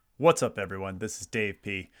What's up, everyone? This is Dave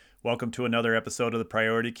P. Welcome to another episode of the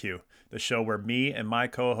Priority Queue, the show where me and my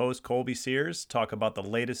co-host Colby Sears talk about the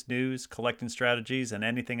latest news, collecting strategies, and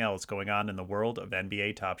anything else going on in the world of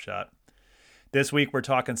NBA Topshot. This week, we're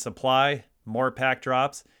talking supply, more pack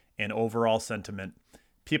drops, and overall sentiment.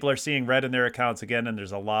 People are seeing red in their accounts again, and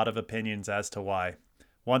there's a lot of opinions as to why.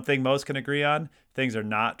 One thing most can agree on, things are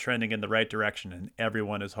not trending in the right direction, and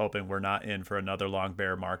everyone is hoping we're not in for another long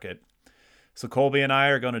bear market. So Colby and I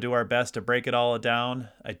are going to do our best to break it all down,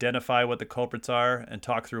 identify what the culprits are, and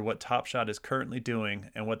talk through what Topshot is currently doing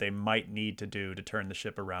and what they might need to do to turn the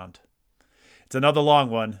ship around. It's another long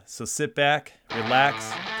one, so sit back,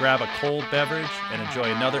 relax, grab a cold beverage, and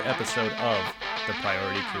enjoy another episode of the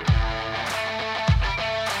Priority Queue.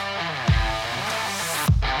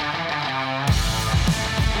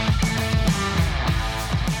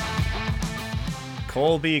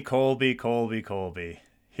 Colby.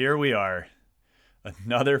 Here we are.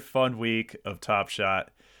 Another fun week of Topshot.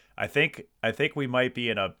 I think we might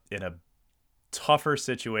be in a tougher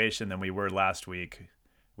situation than we were last week.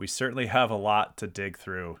 We certainly have a lot to dig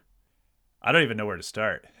through. I don't even know where to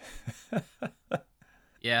start.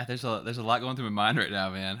 Yeah, there's a lot going through my mind right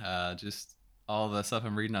now, man. Just all the stuff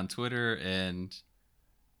I'm reading on Twitter, and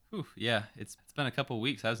it's been a couple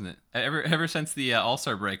weeks, hasn't it? Ever since the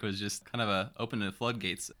All-Star break was just kind of opening the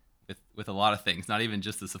floodgates with a lot of things, not even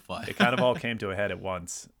just the supply. It kind of all came to a head at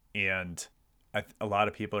once, and a lot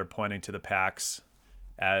of people are pointing to the packs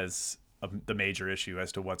as the major issue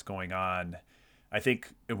as to what's going on. I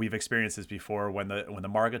think we've experienced this before when the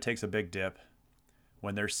market takes a big dip,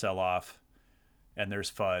 when there's sell-off and there's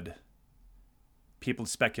FUD, people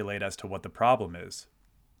speculate as to what the problem is.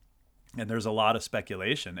 And there's a lot of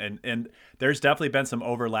speculation, and there's definitely been some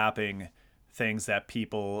overlapping things that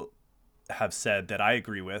people have said that I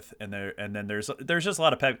agree with, and then there's just a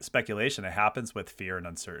lot of speculation that happens with fear and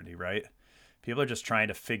uncertainty, right? People are just trying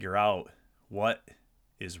to figure out what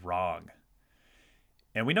is wrong.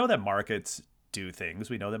 And we know that markets do things.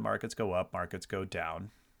 We know that markets go up, markets go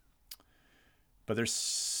down. But there's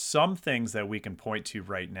some things that we can point to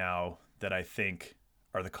right now that I think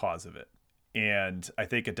are the cause of it. And I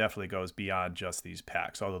think it definitely goes beyond just these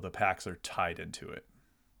packs, although the packs are tied into it.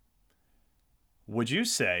 Would you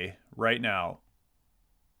say right now,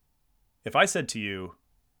 if I said to you,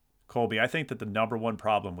 Colby, I think that the number one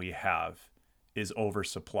problem we have is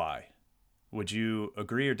oversupply, would you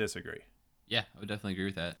agree or disagree? Yeah, I would definitely agree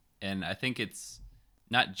with that. And I think it's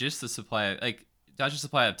not just the supply, not just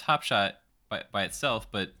supply of Topshot by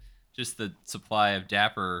itself, but just the supply of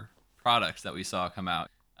Dapper products that we saw come out.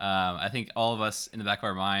 I think all of us in the back of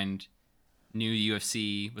our mind knew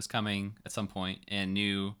UFC was coming at some point and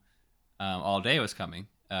knew All Day was coming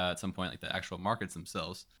at some point, like the actual markets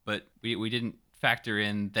themselves. But we didn't factor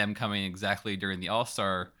in them coming exactly during the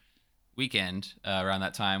All-Star weekend around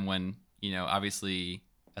that time when, obviously,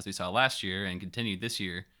 as we saw last year and continued this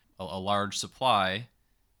year, a large supply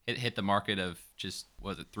hit the market of just,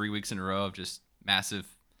 3 weeks in a row of just massive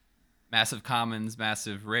commons,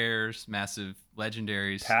 massive rares, massive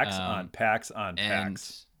legendaries. Packs on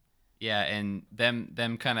packs. Yeah, and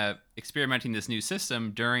them kind of experimenting this new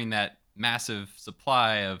system during that massive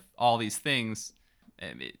supply of all these things,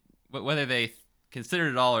 whether they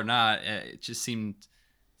considered it all or not, it just seemed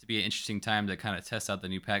to be an interesting time to kind of test out the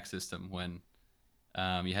new pack system when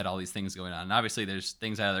you had all these things going on. And obviously there's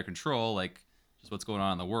things out of their control, like just what's going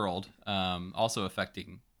on in the world, also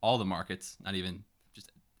affecting all the markets, not even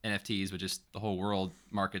just NFTs, but just the whole world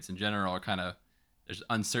markets in general are kind of, there's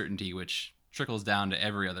uncertainty, which trickles down to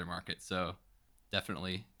every other market. So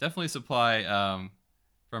definitely supply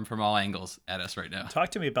from all angles at us right now. Talk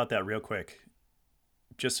to me about that real quick.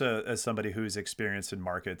 Just as somebody who's experienced in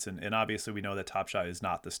markets, and obviously we know that Topshot is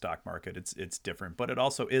not the stock market. It's different, but it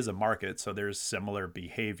also is a market, so there's similar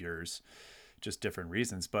behaviors, just different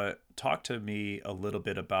reasons. But talk to me a little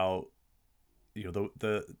bit about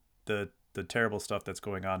the terrible stuff that's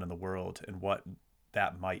going on in the world and what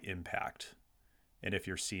that might impact, and if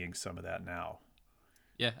you're seeing some of that now.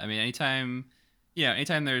 Yeah, I mean, anytime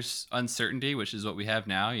there's uncertainty, which is what we have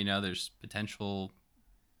now, there's potential,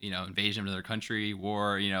 invasion of another country,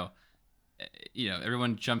 war,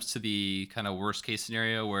 everyone jumps to the kind of worst case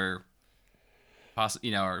scenario where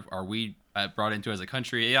possibly, are we brought into as a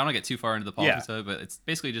country? I don't want to get too far into the politics of it, but it's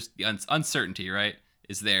basically just the uncertainty, right,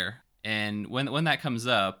 is there. And when that comes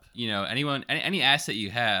up, any asset you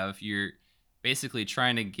have, you're basically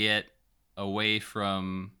trying to get away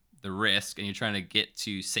from the risk and you're trying to get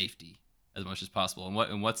to safety as much as possible.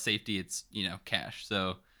 And what's safety? It's, cash.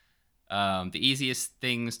 So the easiest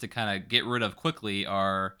things to kind of get rid of quickly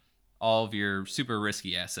are all of your super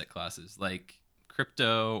risky asset classes like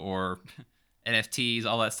crypto or NFTs,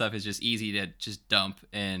 all that stuff is just easy to just dump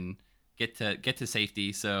and get to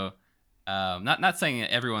safety. So not saying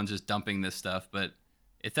that everyone's just dumping this stuff, but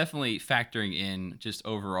it's definitely factoring in just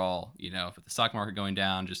overall, with the stock market going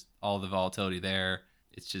down, just all the volatility there.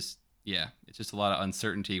 It's just a lot of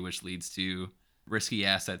uncertainty, which leads to risky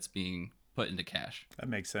assets being put into cash. That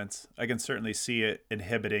makes sense. I can certainly see it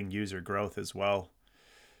inhibiting user growth as well.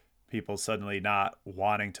 People suddenly not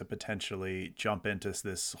wanting to potentially jump into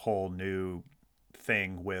this whole new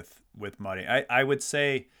thing with money. I would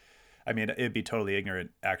say, I mean, it'd be totally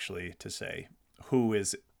ignorant actually to say who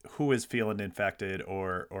is feeling infected,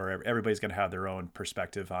 or everybody's going to have their own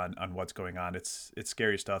perspective on what's going on. It's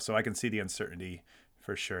scary stuff. So I can see the uncertainty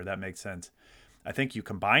for sure. That makes sense. I think you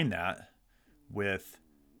combine that with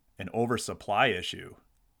an oversupply issue,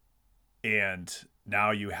 and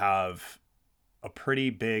now you have a pretty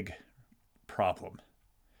big problem.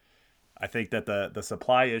 I think that the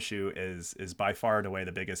supply issue is by far and away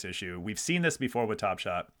the biggest issue. We've seen this before with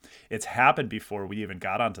Topshot. It's happened before we even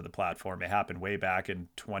got onto the platform. It happened way back in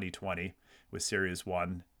 2020 with Series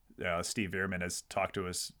 1. Steve Veerman has talked to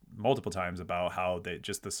us multiple times about how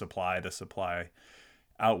the supply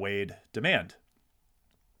outweighed demand.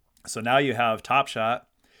 So now you have Topshot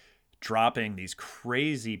dropping these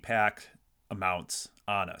crazy pack amounts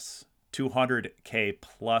on us, 200K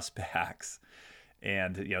plus packs.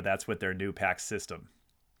 And, that's with their new pack system.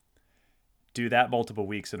 Do that multiple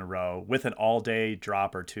weeks in a row with an all-day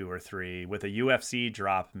drop or 2 or 3, with a UFC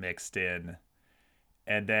drop mixed in.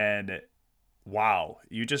 And then, wow,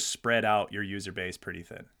 you just spread out your user base pretty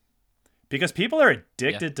thin. Because people are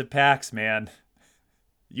addicted to packs, man.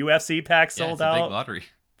 UFC packs sold out. It's a big lottery.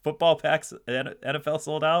 Football packs, NFL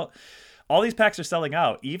sold out. All these packs are selling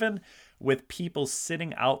out. Even with people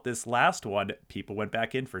sitting out this last one, people went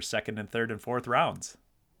back in for second and third and fourth rounds.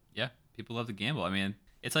 Yeah, people love to gamble. I mean,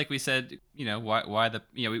 it's like we said, why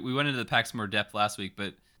we went into the packs more depth last week,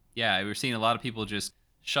 but yeah, we were seeing a lot of people just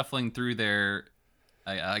shuffling through their,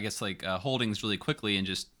 I guess holdings really quickly and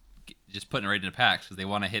just putting it right into packs because they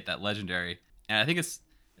want to hit that legendary. And I think it's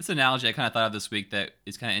an analogy I kind of thought of this week that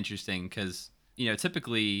is kind of interesting because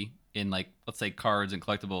typically in let's say cards and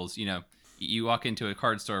collectibles, you walk into a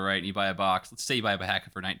card store, right, and you buy a box. Let's say you buy a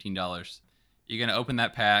pack for $19. You're going to open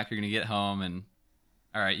that pack. You're going to get home, and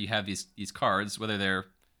all right, you have these cards, whether they're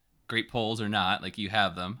great pulls or not, you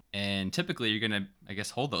have them. And typically you're going to, I guess,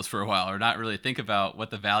 hold those for a while or not really think about what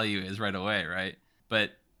the value is right away, right?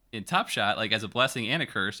 But in Topshot, as a blessing and a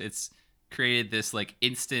curse, it's created this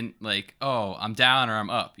instant, oh, I'm down or I'm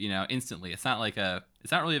up, instantly. It's not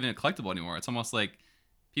it's not really even a collectible anymore. It's almost like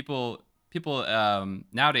people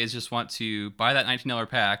nowadays just want to buy that $19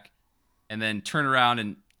 pack and then turn around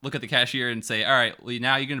and look at the cashier and say, all right, well,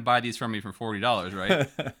 now you're going to buy these from me for $40, right?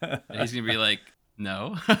 And he's going to be like,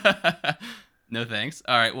 no, no thanks.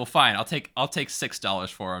 All right, well, fine. I'll take $6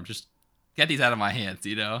 for them. Just get these out of my hands,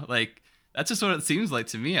 That's just what it seems like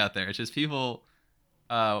to me out there. It's just people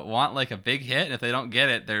want a big hit, and if they don't get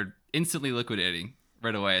it, they're instantly liquidating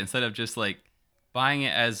right away instead of just buying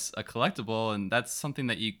it as a collectible, and that's something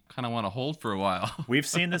that you kind of want to hold for a while. We've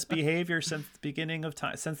seen this behavior since the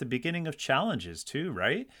beginning of challenges too,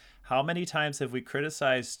 right? How many times have we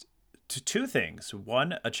criticized two things?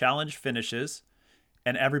 One, a challenge finishes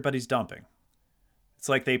and everybody's dumping. It's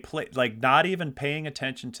like they play, not even paying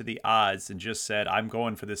attention to the odds and just said, I'm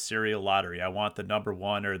going for this serial lottery. I want the number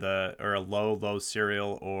one or a low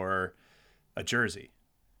serial or a jersey.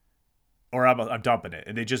 Or I'm dumping it,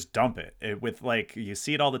 and they just dump it. You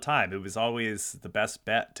see it all the time. It was always the best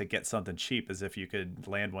bet to get something cheap, as if you could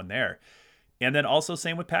land one there. And then also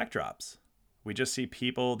same with pack drops. We just see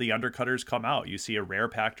people, the undercutters come out. You see a rare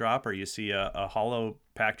pack drop, or you see a hollow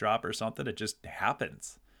pack drop or something. It just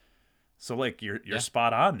happens. So you're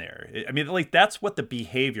spot on there. I mean, that's what the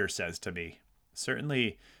behavior says to me.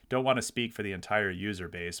 Certainly don't want to speak for the entire user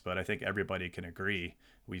base, but I think everybody can agree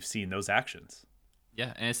we've seen those actions.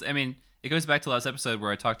 Yeah, and it goes back to last episode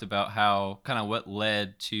where I talked about how kind of what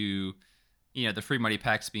led to, the free money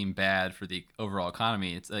packs being bad for the overall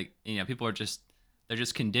economy. It's people are they're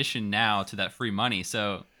just conditioned now to that free money.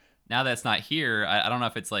 So now that it's not here, I don't know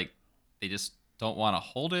if it's they just don't want to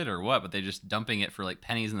hold it or what, but they're just dumping it for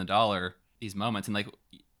pennies in the dollar these moments. And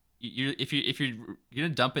if you're gonna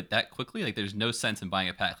dump it that quickly, there's no sense in buying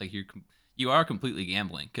a pack. You are completely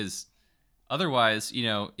gambling because otherwise,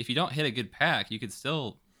 if you don't hit a good pack, you could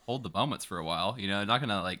still hold the moments for a while. They're not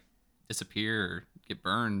gonna disappear or get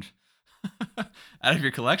burned out of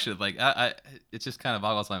your collection. It just kind of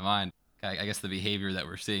boggles my mind. I guess the behavior that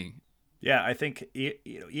we're seeing. Yeah, I think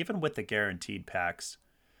even with the guaranteed packs,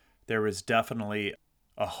 there was definitely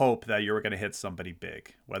a hope that you're going to hit somebody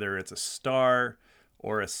big, whether it's a star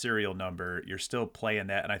or a serial number. You're still playing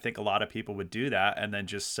that. And I think a lot of people would do that and then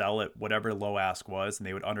just sell it whatever low ask was, and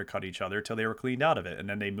they would undercut each other till they were cleaned out of it, and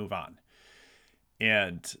then they move on.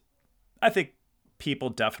 And I think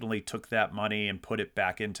people definitely took that money and put it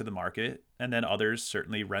back into the market, and then others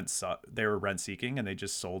certainly they were rent seeking and they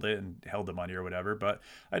just sold it and held the money or whatever. But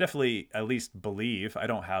I definitely at least believe, I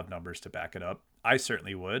don't have numbers to back it up, I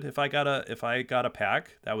certainly would, if I got a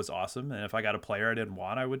pack that was awesome, and if I got a player I didn't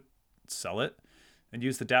want, I would sell it and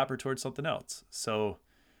use the dapper towards something else. So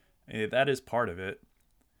that is part of it.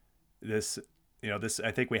 This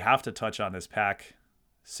I think we have to touch on this pack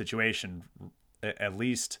situation at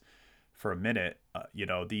least for a minute.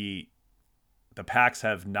 The packs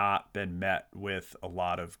have not been met with a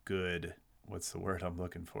lot of good, what's the word I'm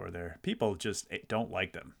looking for there? People just don't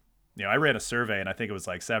like them. I ran a survey, and I think it was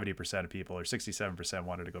like 70% of people, or 67%,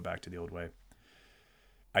 wanted to go back to the old way.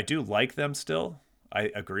 I do like them still. I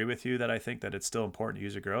agree with you that I think that it's still important to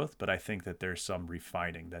user growth, but I think that there's some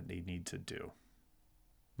refining that they need to do.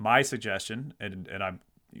 My suggestion, and I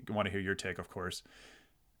want to hear your take, of course,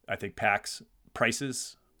 I think packs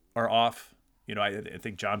prices are off. I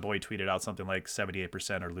think John Boyd tweeted out something like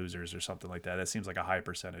 78% are losers or something like that. That seems like a high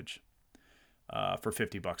percentage for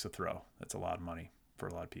 $50 a throw. That's a lot of money for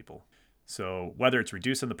a lot of people. So whether it's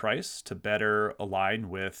reducing the price to better align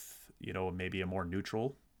with, maybe a more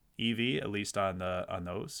neutral EV, at least on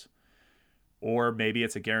those, or maybe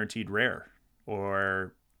it's a guaranteed rare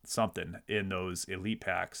or something in those elite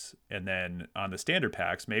packs, and then on the standard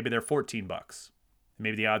packs, maybe they're $14.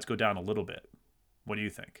 Maybe the odds go down a little bit. What do you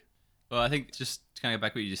think? Well, I think just to kind of go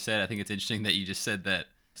back to what you just said, I think it's interesting that you just said that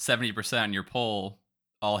 70% on your poll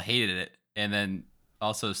all hated it, and then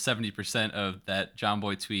also 70% of that John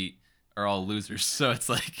Boy tweet are all losers. So it's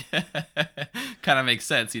like, kind of makes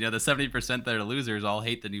sense. The 70% that are losers all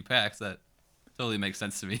hate the new packs. That totally makes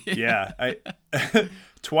sense to me. Yeah.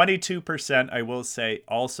 22%, I will say,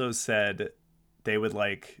 also said they would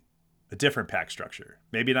like a different pack structure.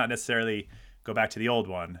 Maybe not necessarily go back to the old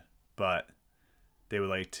one, but they would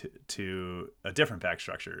like to a different pack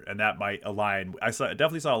structure, and that might align. I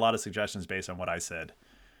definitely saw a lot of suggestions based on what I said,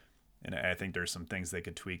 and I think there's some things they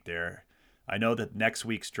could tweak there. I know that next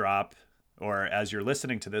week's drop, or as you're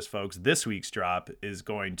listening to this, folks, this week's drop is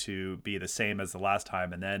going to be the same as the last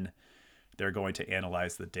time, and then they're going to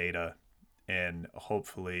analyze the data and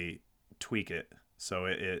hopefully tweak it so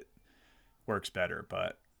it works better.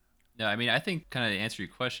 But no, I mean, I think kind of to answer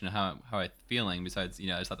your question, how I'm feeling, besides, I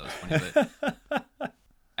just thought that was funny, but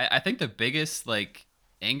I think the biggest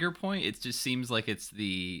anger point, it just seems like it's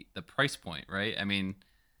the price point, right? I mean,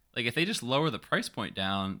 if they just lower the price point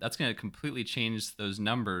down, that's going to completely change those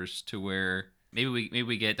numbers to where maybe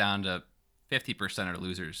we get down to 50% are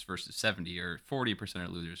losers versus 70 or 40% are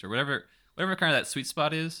losers or whatever kind of that sweet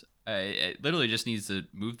spot is. It literally just needs to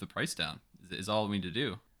move the price down is all we need to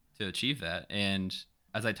do to achieve that. And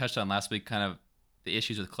as I touched on last week, kind of the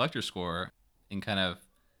issues with collector score and kind of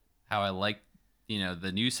how I like,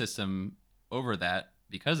 the new system over that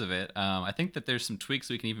because of it. I think that there's some tweaks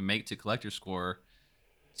we can even make to collector score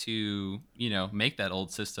to, make that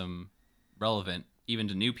old system relevant even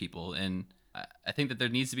to new people. And I think that there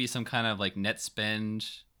needs to be some kind of net spend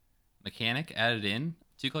mechanic added in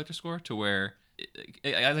to collector score to where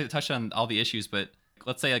I touched on all the issues, but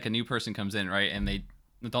let's say a new person comes in, right, and they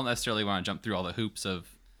don't necessarily want to jump through all the hoops of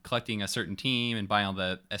collecting a certain team and buying all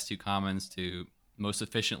the S2 commons to most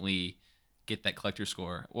efficiently get that collector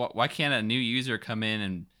score. Why can't a new user come in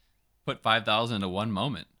and put 5,000 into one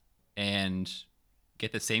moment and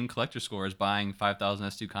get the same collector score as buying 5,000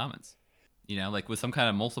 S2 commons? With some kind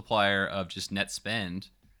of multiplier of just net spend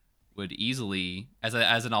would easily, as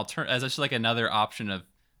just another option of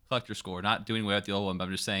collector score, not doing away with the old one, but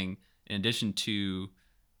I'm just saying, in addition to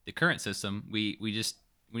the current system, we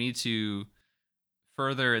need to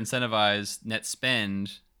further incentivize net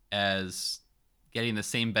spend as getting the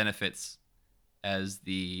same benefits as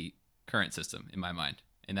the current system, in my mind,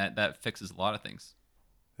 and that fixes a lot of things.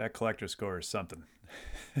 That collector score is something.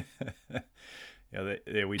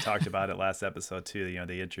 We talked about it last episode too.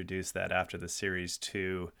 They introduced that after the Series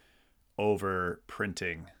 2 over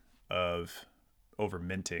minting,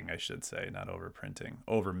 I should say, not overprinting,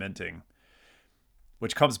 over minting,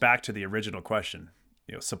 which comes back to the original question,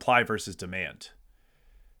 supply versus demand.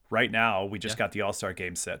 Right now, we just got the All-Star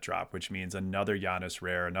Game set drop, which means another Giannis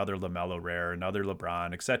rare, another LaMelo rare, another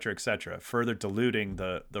LeBron, et cetera, further diluting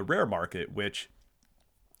the rare market, which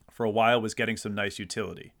for a while was getting some nice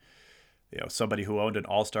utility. Somebody who owned an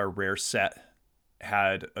All-Star rare set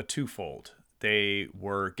had a twofold. they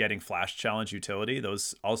were getting Flash Challenge utility.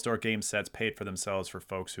 Those All-Star game sets paid for themselves for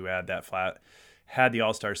folks who had had the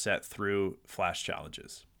All-Star set through Flash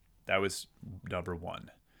Challenges. That was number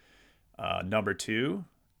one. Number two,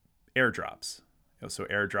 airdrops. So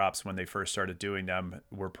airdrops, when they first started doing them,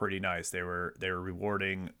 were pretty nice. They were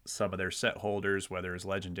rewarding some of their set holders, whether it's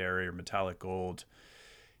legendary or metallic gold.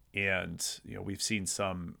 And we've seen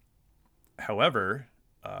some. However,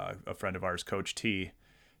 a friend of ours, Coach T,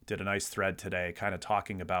 did a nice thread today, kind of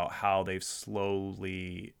talking about how they've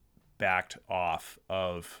slowly backed off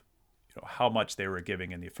of how much they were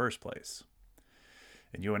giving in the first place.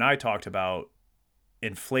 And you and I talked about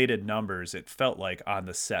inflated numbers, it felt like, on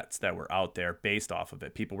the sets that were out there based off of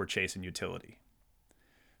it. People were chasing utility.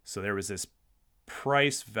 So there was this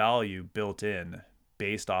price value built in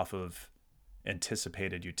based off of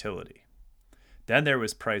anticipated utility. Then there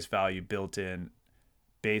was price value built in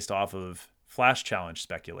based off of Flash Challenge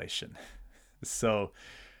speculation. So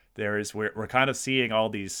we're kind of seeing all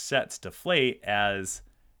these sets deflate as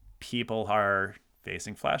people are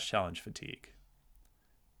facing Flash Challenge fatigue.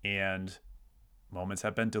 And moments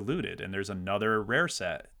have been diluted, and there's another rare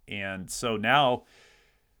set. And so now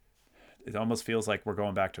it almost feels like we're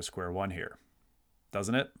going back to square one here,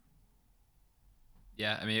 doesn't it?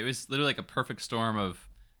 Yeah, I mean, it was literally like a perfect storm of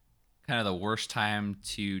kind of the worst time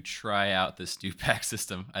to try out this new pack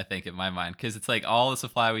system, I think, in my mind, because it's like all the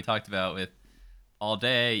supply we talked about with All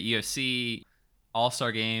Day, UFC,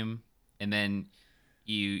 All-Star Game, and then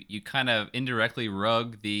you kind of indirectly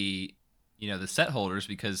rug the the set holders,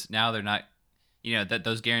 because now they're not, that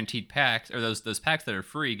those guaranteed packs, or those packs that are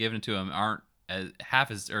free given to them, aren't as half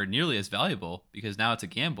as or nearly as valuable, because now it's a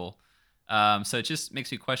gamble. So it just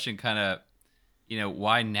makes me question kind of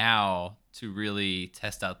why now to really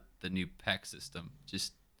test out the new pack system.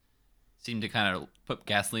 Just seemed to kind of put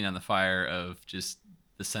gasoline on the fire of just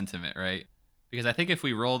the sentiment, right? Because I think if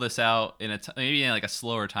we roll this out in maybe in like a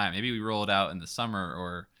slower time, maybe we roll it out in the summer,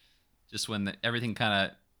 or just when everything kind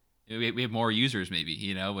of, we have more users,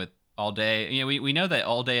 maybe, with All Day. We know that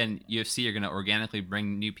All Day and UFC are going to organically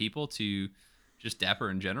bring new people to just Dapper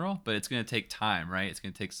in general, but it's going to take time, right? It's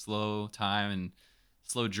going to take slow time and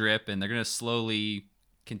slow drip, and they're going to slowly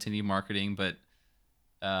continue marketing. But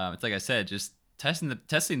it's like I said, just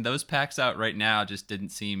testing those packs out right now just didn't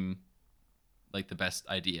seem like the best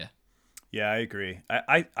idea. Yeah, I agree.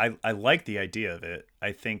 I like the idea of it.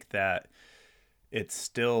 I think that there's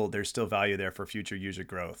still value there for future user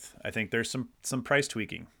growth. I think there's some price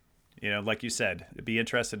tweaking. Like you said, it'd be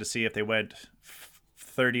interested to see if they went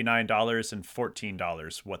 $39 and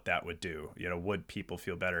 $14, what that would do. Would people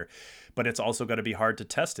feel better? But it's also going to be hard to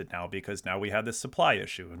test it now, because now we have this supply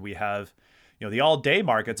issue, and we have, the All Day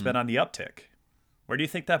market's been on the uptick. Where do you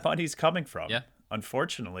think that money's coming from? Yeah.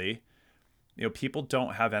 Unfortunately, people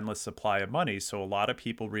don't have endless supply of money, so a lot of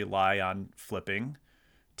people rely on flipping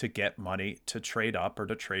to get money to trade up or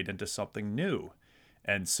to trade into something new.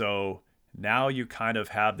 And so now you kind of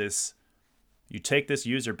have this, you take this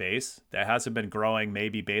user base that hasn't been growing,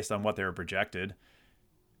 maybe based on what they were projected.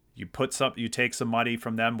 You take some money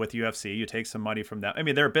from them with UFC, you take some money from them. I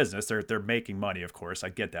mean, they're a business, they're making money, of course, I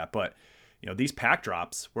get that. But these pack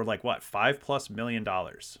drops were like what, $5+ million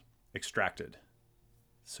extracted.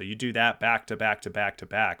 So you do that back to back to back to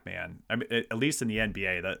back, man. I mean, at least in the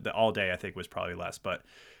NBA, the All Day I think was probably less, but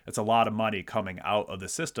it's a lot of money coming out of the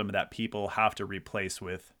system that people have to replace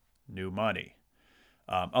with new money,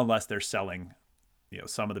 unless they're selling.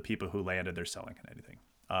 Some of the people who landed, they're selling and anything.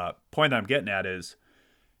 Point that I'm getting at is,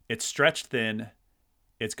 it's stretched thin.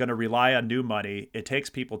 It's going to rely on new money. It takes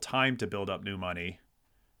people time to build up new money,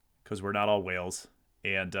 because we're not all whales,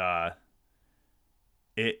 and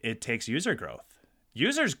it takes user growth.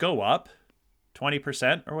 Users go up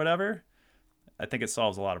 20% or whatever. I think it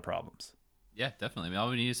solves a lot of problems. Yeah, definitely. I mean, all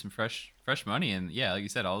we need is some fresh money, and yeah, like you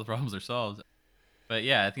said, all the problems are solved. But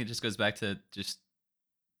yeah, I think it just goes back to just,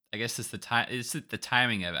 I guess it's the time. It's the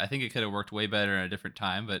timing of it. I think it could have worked way better in a different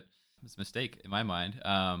time, but it's a mistake in my mind.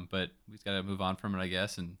 But we've got to move on from it, I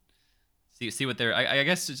guess, and see what their. I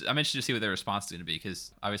guess I'm interested to see what their response is going to be,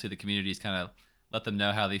 because obviously the community's kind of let them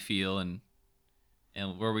know how they feel, and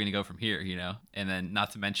where are we going to go from here, And then,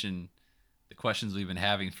 not to mention the questions we've been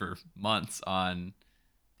having for months on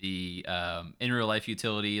the in real life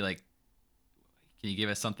utility. Like, can you give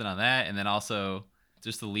us something on that? And then also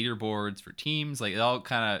just the leaderboards for teams. Like,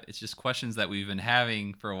 it's just questions that we've been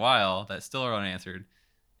having for a while that still are unanswered.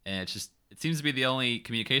 And it seems to be the only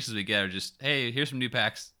communications we get are just, hey, here's some new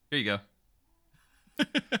packs. Here you go.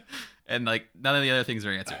 And like, none of the other things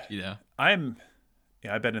are answered,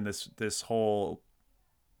 I've been in this whole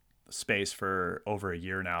space for over a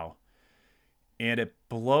year now, And it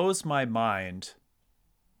blows my mind.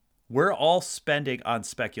 We're all spending on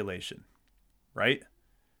speculation, right?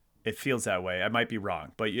 It feels that way. I might be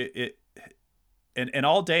wrong, but and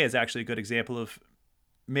all day is actually a good example of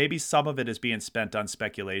maybe some of it is being spent on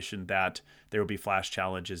speculation that there will be flash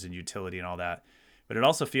challenges and utility and all that. But it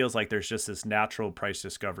also feels like there's just this natural price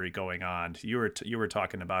discovery going on. You were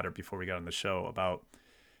talking about it before we got on the show about,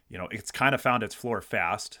 it's kind of found its floor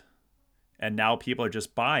fast, and now people are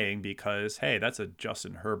just buying because, hey, that's a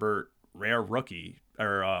Justin Herbert rare rookie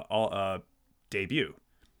or debut.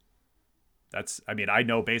 I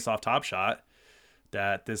know based off Top Shot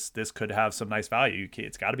that this could have some nice value.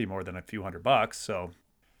 It's got to be more than a few $100. So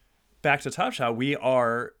back to Top Shot, we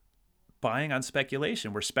are buying on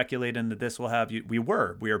speculation. We're speculating that this will have we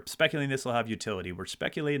are speculating this will have utility. We're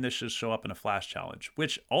speculating this should show up in a flash challenge,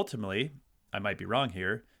 which ultimately, I might be wrong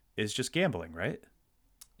here, is just gambling, right?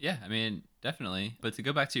 Yeah, definitely. But to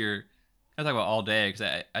go back to your kind of talk about all day,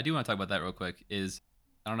 because I do want to talk about that real quick. Is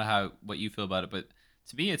I don't know what you feel about it, but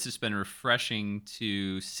to me, it's just been refreshing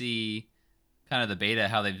to see kind of the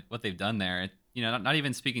beta, what they've done there. Not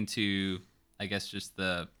even speaking to, I guess, just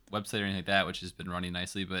the website or anything like that, which has been running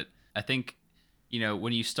nicely. But I think,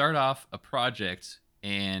 when you start off a project,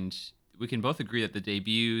 and we can both agree that the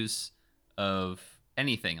debuts of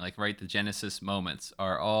anything, like, right, the Genesis moments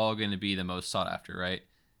are all going to be the most sought after, right?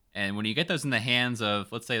 And when you get those in the hands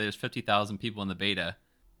of, let's say there's 50,000 people in the beta,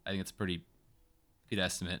 I think it's a pretty good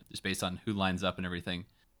estimate just based on who lines up and everything.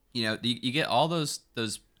 You get all those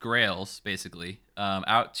grails basically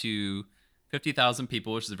out to 50,000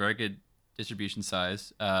 people, which is a very good distribution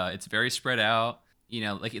size. It's very spread out.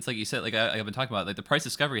 It's like you said, like I've been talking about, like the price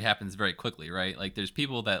discovery happens very quickly, right? Like there's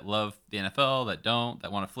people that love the NFL that don't,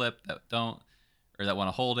 that want to flip, that don't, or that want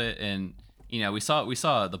to hold it. And, we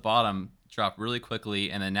saw the bottom drop really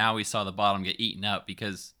quickly. And then now we saw the bottom get eaten up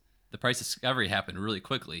because the price discovery happened really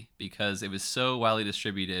quickly because it was so widely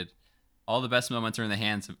distributed. All the best moments are in the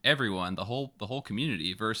hands of everyone, the whole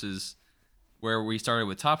community, versus where we started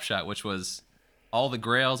with Top Shot, which was all the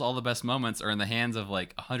grails, all the best moments are in the hands of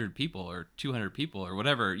like 100 people or 200 people or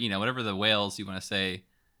whatever, whatever the whales you want to say.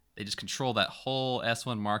 They just control that whole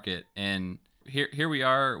S1 market. And here we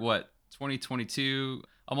are, 2022,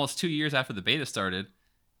 almost 2 years after the beta started,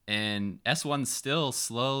 and S1's still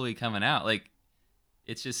slowly coming out. Like,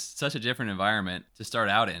 it's just such a different environment to start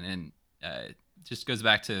out in. And it just goes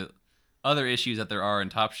back to other issues that there are in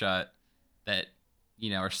Top Shot that,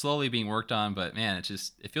 are slowly being worked on. But man,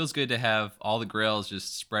 it feels good to have all the grails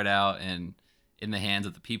just spread out and in the hands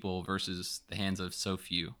of the people versus the hands of so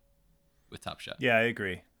few with Top Shot. Yeah, I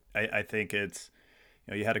agree. I think it's,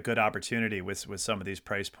 you had a good opportunity with some of these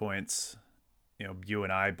price points. You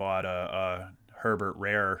and I bought a Herbert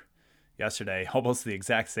Rare yesterday, almost the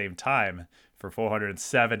exact same time for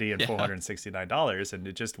 $470 and $469.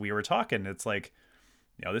 And we were talking, it's like,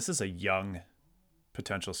 this is a young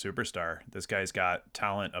potential superstar. This guy's got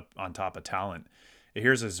talent up on top of talent.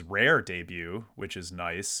 Here's his rare debut, which is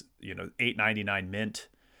nice. $8.99 mint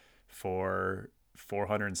for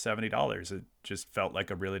 $470. It just felt like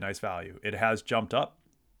a really nice value. It has jumped up.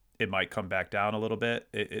 It might come back down a little bit.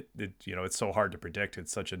 It's so hard to predict.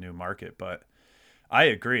 It's such a new market, but I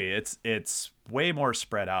agree. It's way more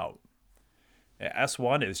spread out.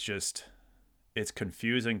 S1 is just, it's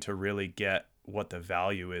confusing to really get what the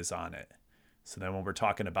value is on it. So then when we're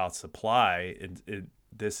talking about supply,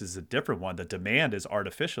 this is a different one. The demand is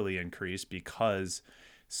artificially increased because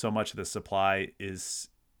so much of the supply is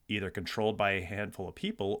either controlled by a handful of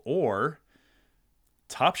people or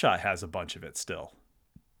Top Shot has a bunch of it still.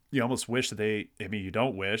 You almost wish you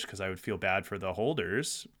don't wish, because I would feel bad for the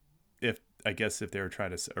holders if they were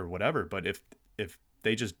trying to, or whatever, but if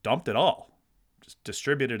they just dumped it all, just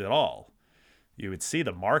distributed it all, you would see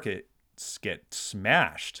the market get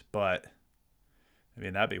smashed. But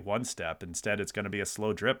that'd be one step. Instead, it's going to be a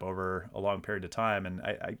slow drip over a long period of time. And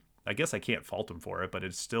I guess I can't fault them for it, but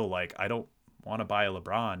it's still like, I don't want to buy a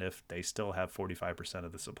LeBron if they still have 45%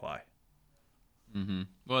 of the supply. Mm-hmm.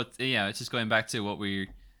 Well, it's just going back to what we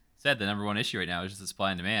said. The number one issue right now is just the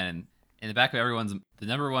supply and demand. And in the back of the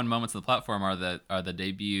number one moments on the platform are the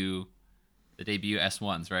debut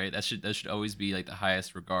S1s, right? That should always be like the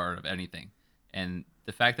highest regard of anything. And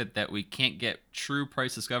the fact that we can't get true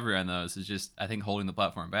price discovery on those is just, I think, holding the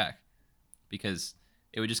platform back, because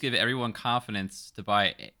it would just give everyone confidence to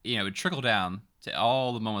buy. It would trickle down to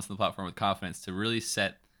all the moments on the platform with confidence to really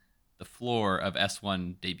set the floor of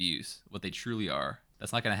S1 debuts, what they truly are.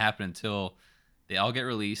 That's not going to happen until they all get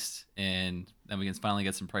released, and then we can finally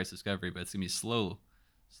get some price discovery. But it's going to be slow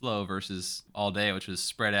versus all day, which was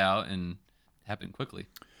spread out and happened quickly.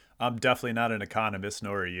 I'm definitely not an economist,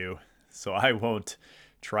 nor are you. so I won't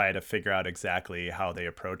try to figure out exactly how they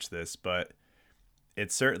approach this, but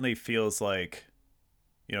it certainly feels like,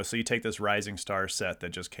 so you take this Rising Star set that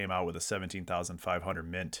just came out with a 17,500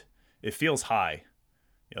 mint. It feels high.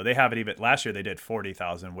 They haven't even, last year they did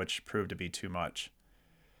 40,000, which proved to be too much.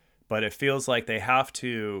 But it feels like they have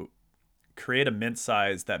to create a mint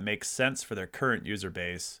size that makes sense for their current user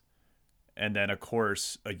base. And then, of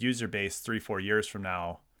course, a user base 3-4 years from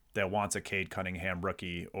now that wants a Cade Cunningham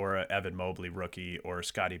rookie or a Evan Mobley rookie or a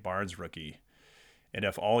Scotty Barnes rookie. And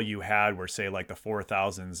if all you had were, say, like the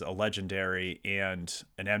 4,000s, a legendary and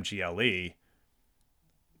an MGLE,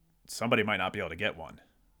 somebody might not be able to get one.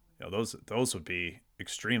 Those would be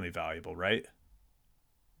extremely valuable, right?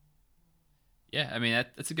 Yeah, I mean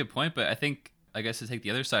that's a good point, but I think, I guess, to take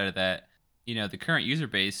the other side of that, the current user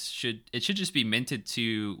base should just be minted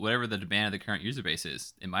to whatever the demand of the current user base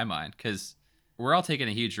is, in my mind, because we're all taking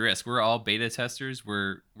a huge risk. We're all beta testers.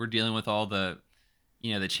 We're dealing with all the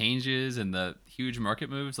the changes and the huge market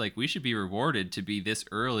moves. Like, we should be rewarded to be this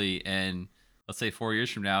early, and let's say 4 years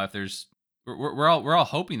from now, if there's we're all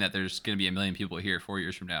hoping that there's going to be 1 million people here 4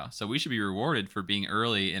 years from now. So we should be rewarded for being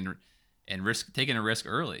early and taking a risk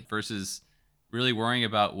early versus really worrying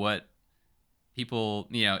about what people,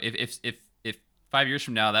 if 5 years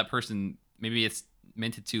from now that person, maybe it's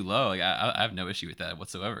minted too low. Like, I have no issue with that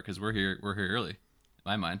whatsoever, because we're here early, in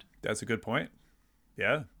my mind. That's a good point.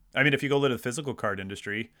 Yeah. I mean, if you go to the physical card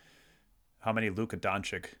industry, how many Luka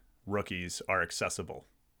Doncic rookies are accessible?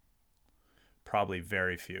 Probably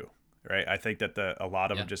very few, right? I think that a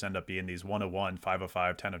lot of them just end up being these 101,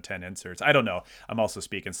 505, 10 of 10 inserts. I don't know. I'm also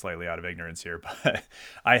speaking slightly out of ignorance here, but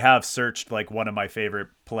I have searched like one of my favorite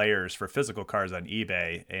players for physical cards on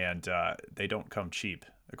eBay, and they don't come cheap.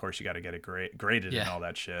 Of course, you got to get it graded and all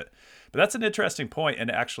that shit. But that's an interesting point,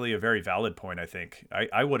 and actually a very valid point, I think.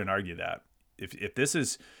 I wouldn't argue that. If this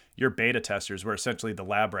is your beta testers, we're essentially the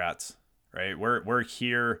lab rats, right? We're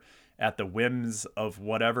here at the whims of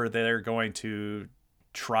whatever they're going to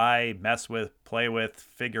try, mess with, play with,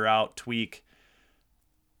 figure out, tweak.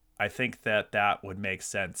 I think that would make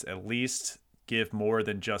sense. At least give more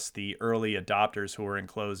than just the early adopters who are in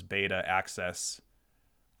closed beta access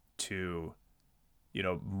to,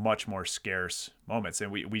 much more scarce moments.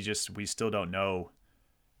 And we still don't know.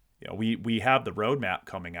 We have the roadmap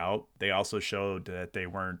coming out. They also showed that they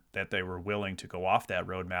were willing to go off that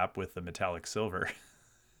roadmap with the metallic silver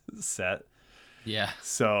set. Yeah.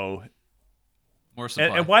 So more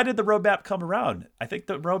supply. And why did the roadmap come around? I think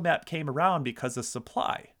the roadmap came around because of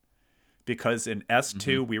supply. Because in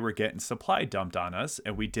S2 we were getting supply dumped on us,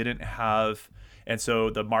 and we didn't have, and so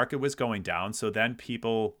the market was going down. So then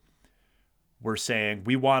people were saying,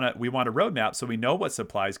 we want a roadmap so we know what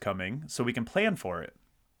supply is coming so we can plan for it.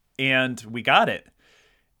 And we got it.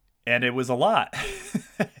 And it was a lot.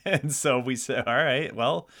 And so we said, all right,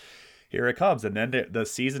 well, here it comes. And then the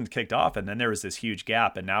season kicked off, and then there was this huge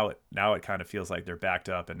gap. And now it kind of feels like they're backed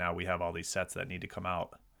up, and now we have all these sets that need to come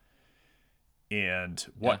out. And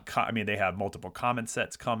they have multiple common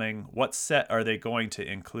sets coming. What set are they going to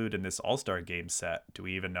include in this All-Star Game set? Do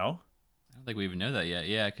we even know? I don't think we even know that yet.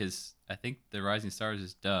 Yeah, because I think the Rising Stars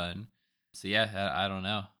is done. So yeah, I don't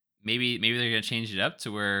know. Maybe they're gonna change it up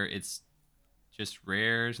to where it's just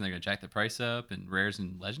rares, and they're gonna jack the price up, and rares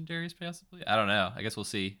and legendaries possibly. I don't know. I guess we'll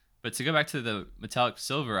see. But to go back to the metallic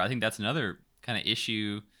silver, I think that's another kind of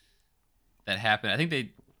issue that happened.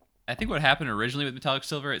 I think what happened originally with metallic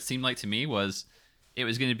silver, it seemed like to me, was it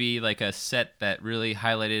was going to be like a set that really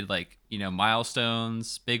highlighted, like,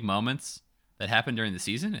 milestones, big moments that happened during the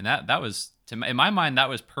season, and that was, in my mind, that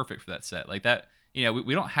was perfect for that set. Like that,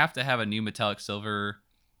 we don't have to have a new metallic silver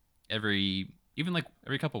every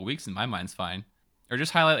couple of weeks. In my mind's fine, or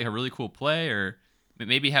just highlight like a really cool play, or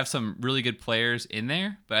maybe have some really good players in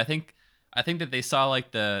there. But I think that they saw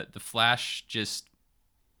like the Flash, just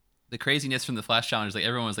the craziness from the Flash Challenge. Like,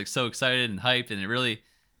 everyone was like so excited and hyped, and it really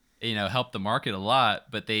helped the market a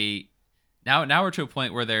lot. But now we're to a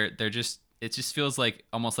point where they're just, it just feels like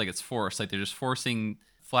almost like it's forced. Like they're just forcing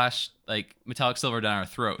Flash, like metallic silver, down our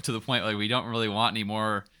throat, to the point like we don't really want any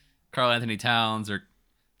more Karl Anthony Towns or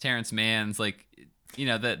Terrence Mann's. Like,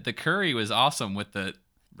 the Curry was awesome with the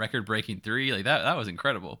record-breaking 3. Like that was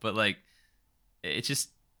incredible. But like, it's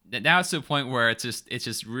just, now it's to a point where it's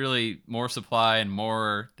just really more supply and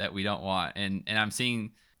more that we don't want. And I'm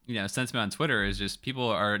seeing, sentiment on Twitter is just people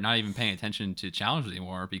are not even paying attention to challenge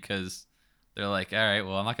anymore, because they're like, all right,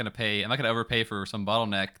 well, I'm not going to overpay for some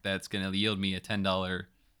bottleneck that's going to yield me a $10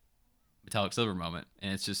 metallic silver moment.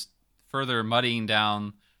 And it's just further muddying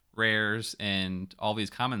down rares and all these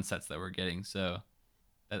common sets that we're getting. So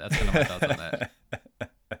that's kind of my thoughts on that.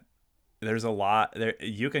 there's a lot there.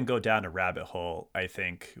 You can go down a rabbit hole, I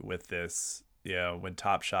think, with this. When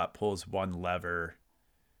Topshot pulls one lever,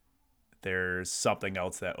 there's something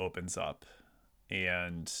else that opens up,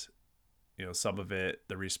 and some of it,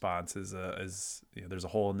 the response is there's a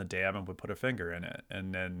hole in the dam and we put a finger in it.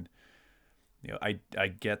 And then I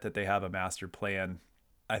get that they have a master plan.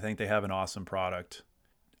 I think they have an awesome product.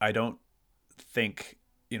 I don't think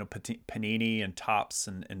Panini and Tops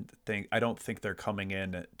and thing. I don't think they're coming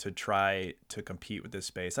in to try to compete with this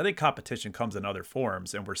space. I think competition comes in other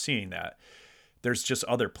forms, and we're seeing that. There's just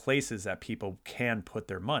other places that people can put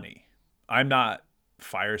their money. I'm not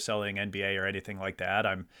fire selling NBA or anything like that.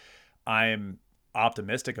 I'm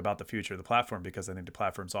optimistic about the future of the platform because I think the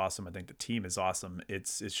platform's awesome. I think the team is awesome.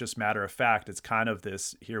 It's just matter of fact. It's kind of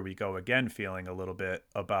this here we go again feeling a little bit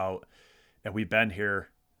about, and we've been here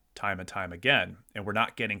time and time again, and we're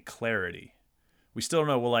not getting clarity. We still don't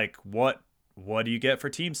know, well, like what do you get for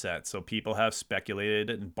team sets? So people have speculated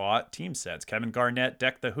and bought team sets. Kevin Garnett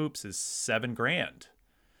Deck the Hoops is $7,000.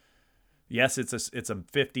 Yes, it's a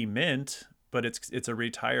 50 mint, but it's a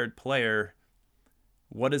retired player.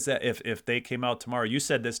 What is that if they came out tomorrow? You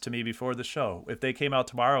said this to me before the show. If they came out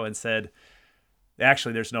tomorrow and said,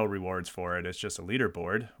 actually, there's no rewards for it, it's just a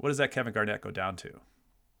leaderboard, what does that Kevin Garnett go down to?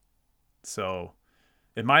 So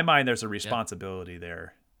in my mind, there's a responsibility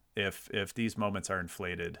there. If these moments are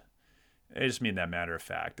inflated, I just mean that matter of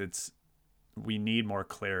fact. We need more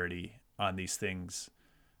clarity on these things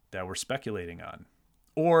that we're speculating on.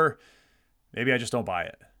 Or maybe I just don't buy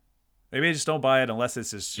it. Maybe I just don't buy it unless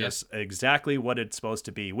this is just exactly what it's supposed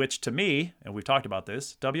to be, which to me, and we've talked about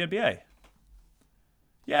this, WNBA.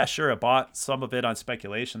 Yeah, sure, I bought some of it on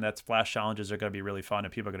speculation. That's flash challenges are going to be really fun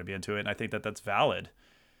and people are going to be into it, and I think that that's valid.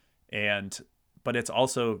 But it's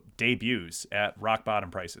also debuts at rock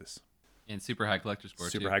bottom prices. And super high collector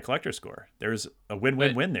score, high collector score. There's a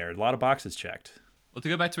win-win-win there. A lot of boxes checked. Well, to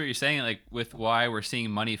go back to what you're saying, like with why we're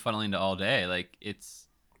seeing money funneling to all day, like it's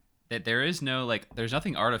that there is no there's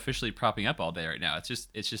nothing artificially propping up all day right now. It's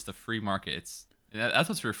just a free market. That's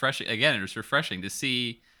what's refreshing. Again, it's refreshing to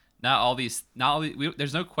see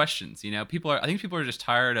there's no questions. I think people are just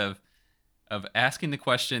tired of asking the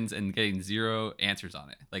questions and getting zero answers on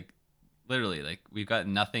it. Like literally, like we've got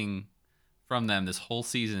nothing from them this whole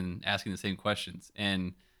season asking the same questions,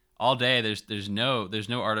 and all day there's no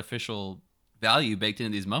artificial value baked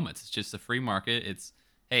into these moments. It's just a free market. It's,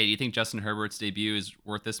 hey, do you think Justin Herbert's debut is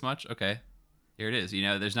worth this much? Okay, here it is.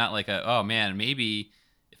 There's not like oh man, maybe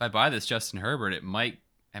if I buy this Justin Herbert, it might,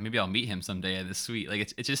 and maybe I'll meet him someday in this suite.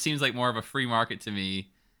 Like it just seems like more of a free market to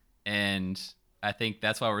me, and I think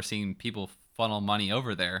that's why we're seeing people funnel money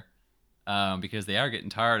over there, because they are getting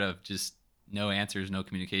tired of just no answers, no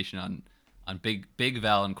communication on big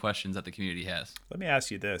valid questions that the community has. Let me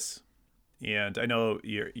ask you this. And I know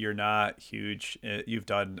you're not huge. You've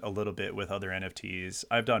done a little bit with other NFTs.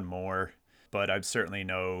 I've done more, but I'm certainly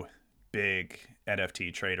no big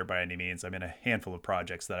NFT trader by any means. I'm in a handful of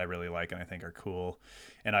projects that I really like and I think are cool.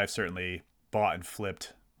 And I've certainly bought and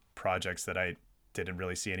flipped projects that I didn't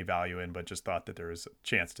really see any value in, but just thought that there was a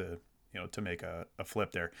chance to make a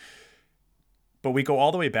flip there. But we go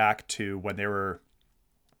all the way back to when they were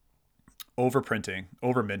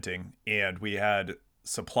over-minting, and we had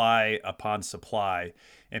supply upon supply,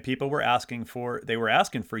 and people were asking for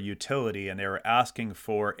utility, and they were asking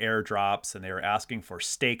for airdrops, and they were asking for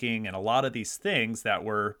staking, and a lot of these things that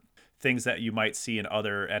were things that you might see in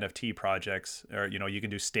other NFT projects, or you can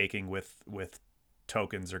do staking with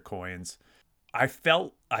tokens or coins. I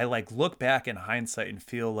look back in hindsight and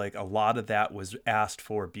feel like a lot of that was asked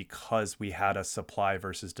for because we had a supply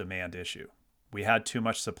versus demand issue. We had too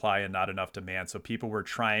much supply and not enough demand. So people were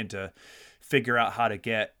trying to figure out how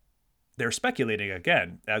to they're speculating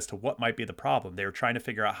again as to what might be the problem. They were trying to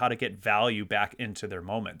figure out how to get value back into their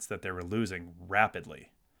moments that they were losing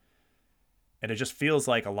rapidly. And it just feels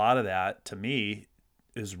like a lot of that to me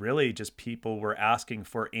is really just people were asking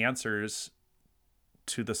for answers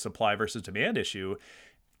to the supply versus demand issue.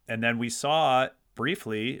 And then we saw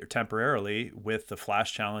briefly or temporarily with the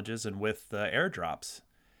flash challenges and with the airdrops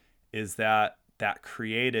is that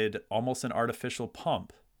created almost an artificial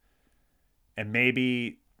pump. And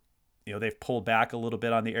maybe, they've pulled back a little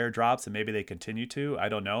bit on the airdrops and maybe they continue to. I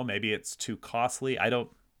don't know. Maybe it's too costly. I don't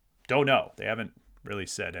know. They haven't really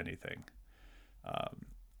said anything.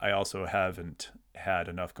 I also haven't had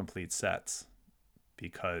enough complete sets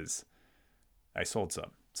because I sold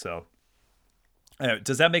some. So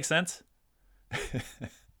does that make sense?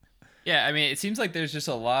 Yeah, I mean, it seems like there's just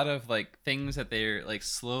a lot of things that they're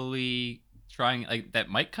slowly trying that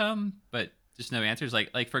might come, but just no answers.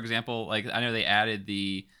 Like for example, I know they added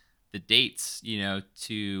the the dates,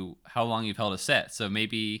 to how long you've held a set. So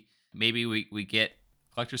maybe we get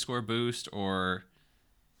collector score boost or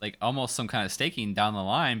like almost some kind of staking down the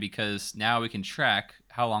line, because now we can track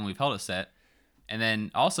how long we've held a set. And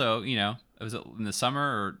then also, it was in the summer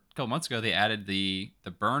or a couple months ago, they added the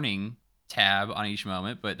burning tab on each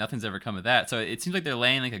moment, but nothing's ever come of that. So it seems like they're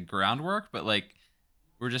laying like a groundwork, but like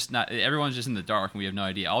we're just not, everyone's just in the dark and we have no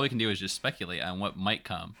idea. All we can do is just speculate on what might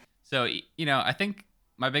come. So, I think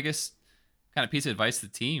my biggest kind of piece of advice to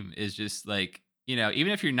the team is just like,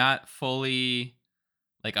 even if you're not fully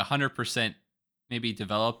like 100% maybe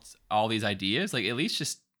developed all these ideas, like at least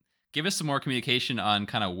just give us some more communication on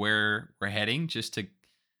kind of where we're heading, just to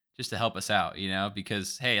help us out,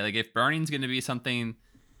 because hey, like if burning's going to be something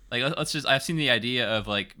like, let's just, I've seen the idea of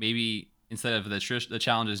like maybe instead of the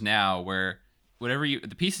challenges now, where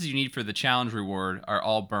the pieces you need for the challenge reward are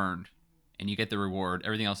all burned and you get the reward,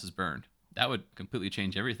 everything else is burned. That would completely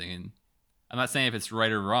change everything. And I'm not saying if it's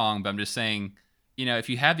right or wrong, but I'm just saying, if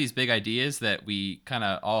you have these big ideas that we kind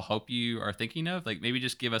of all hope you are thinking of, like maybe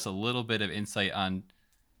just give us a little bit of insight on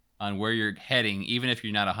where you're heading, even if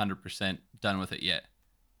you're not 100% done with it yet.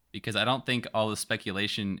 Because I don't think all the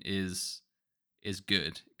speculation is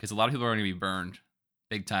good, because a lot of people are going to be burned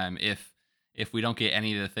big time if we don't get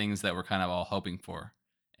any of the things that we're kind of all hoping for.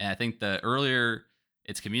 And I think the earlier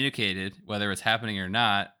it's communicated, whether it's happening or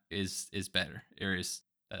not, is better.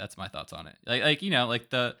 That's my thoughts on it. Like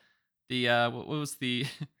the what was the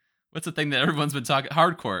what's the thing that everyone's been talking,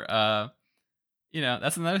 hardcore.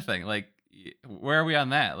 That's another thing. Like, where are we on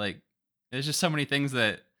that? Like, there's just so many things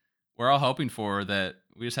that we're all hoping for that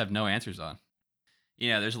we just have no answers on.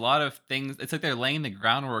 There's a lot of things. It's like they're laying the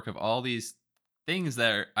groundwork of all these things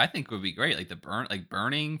that I think would be great, like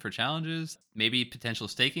burning for challenges, maybe potential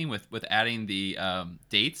staking with adding the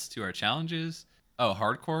dates to our challenges. Oh,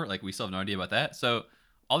 hardcore, like we still have no idea about that. So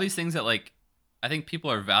all these things that like I think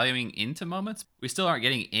people are valuing into moments, we still aren't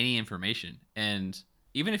getting any information. And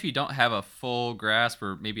even if you don't have a full grasp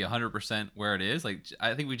or maybe 100% where it is, like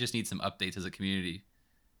I think we just need some updates as a community,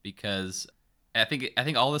 because I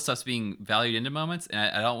think all this stuff's being valued into moments, and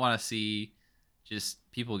I don't want to see just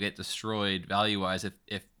people get destroyed value-wise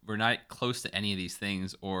if we're not close to any of these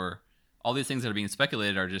things, or all these things that are being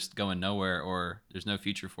speculated are just going nowhere, or there's no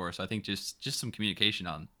future for us. So I think just some communication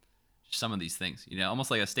on some of these things,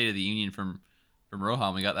 almost like a State of the Union from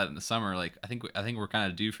Rohan. We got that in the summer. Like I think we're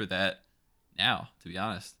kind of due for that now, to be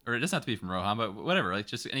honest. Or it doesn't have to be from Rohan, but whatever. Like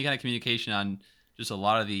just any kind of communication on just a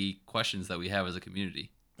lot of the questions that we have as a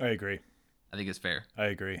community. I agree. I think it's fair. I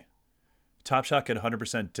agree. Topshot can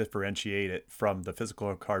 100% differentiate it from the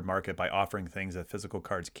physical card market by offering things that physical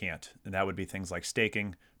cards can't. And that would be things like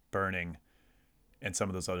staking, burning, and some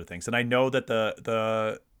of those other things. And I know that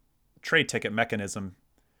the trade ticket mechanism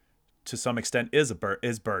to some extent is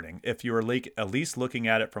burning. If you were at least looking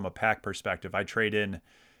at it from a pack perspective, I trade in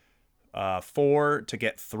 4 to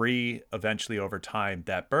get 3 eventually over time.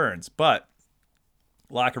 That burns. But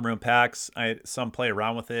locker room packs, some play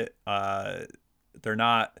around with it. They're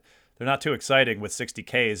not too exciting with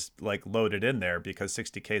 60Ks like loaded in there, because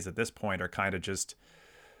 60Ks at this point are kind of just,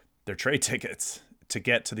 they're trade tickets to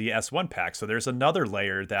get to the S1 pack. So there's another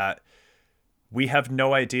layer that we have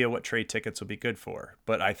no idea what trade tickets will be good for.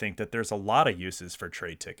 But I think that there's a lot of uses for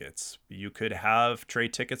trade tickets. You could have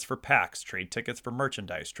trade tickets for packs, trade tickets for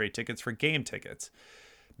merchandise, trade tickets for game tickets.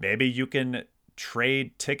 Maybe you can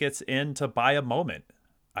trade tickets in to buy a moment.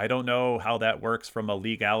 I don't know how that works from a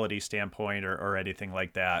legality standpoint or anything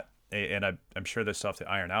like that. And I'm sure there's stuff to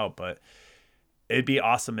iron out, but it'd be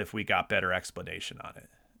awesome if we got better explanation on it.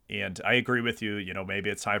 And I agree with you, maybe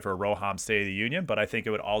it's time for a Roham State of the Union, but I think it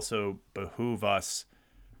would also behoove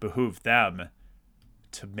them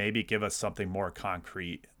to maybe give us something more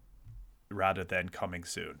concrete rather than coming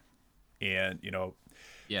soon. And,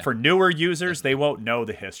 for newer users, they won't know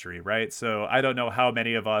the history, right? So I don't know how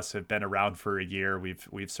many of us have been around for a year.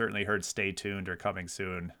 We've certainly heard stay tuned or coming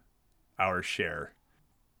soon, our share.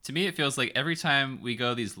 To me, it feels like every time we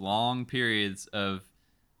go these long periods of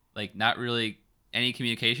like not really any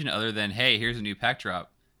communication other than, hey, here's a new pack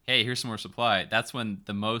drop, hey, here's some more supply, that's when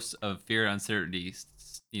the most of fear and uncertainty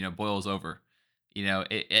boils over.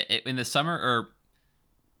 In the summer, or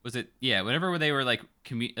was it, whenever they were like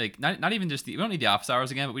not even just we don't need the office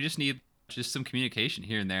hours again, but we just need just some communication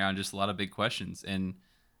here and there on just a lot of big questions. And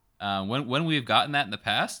when we've gotten that in the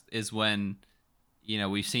past is when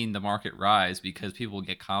we've seen the market rise, because people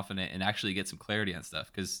get confident and actually get some clarity on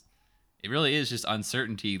stuff, because it really is just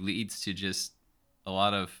uncertainty leads to just a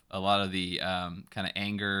lot of the kind of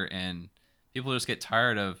anger, and people just get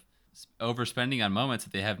tired of overspending on moments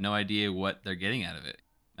that they have no idea what they're getting out of it.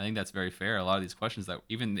 I think that's very fair. A lot of these questions that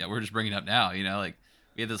even that we're just bringing up now, like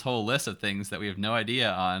we have this whole list of things that we have no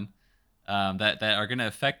idea on, that are going to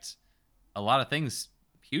affect a lot of things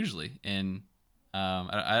hugely. And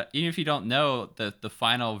even if you don't know the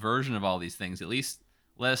final version of all these things, at least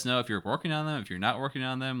let us know if you're working on them. If you're not working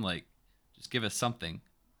on them, like just give us something.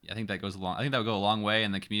 I think that goes along. I think that would go a long way,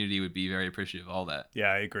 and the community would be very appreciative of all that.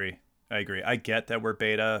 Yeah, I agree. I get that we're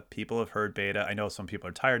beta. People have heard beta. I know some people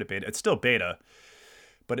are tired of beta. It's still beta,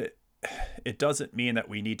 but it doesn't mean that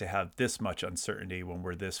we need to have this much uncertainty when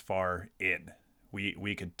we're this far in.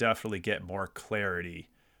 We could definitely get more clarity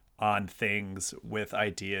on things with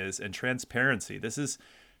ideas and transparency. It's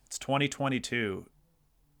 2022.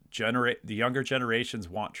 The younger generations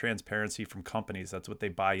want transparency from companies. That's what they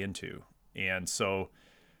buy into. And so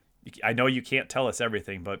I know you can't tell us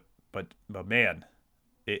everything, but man,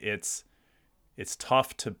 it's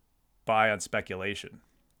tough to buy on speculation.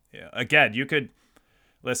 Yeah. Again, you could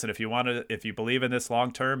listen if you believe in this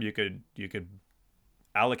long term, you could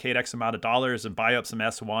allocate X amount of dollars and buy up some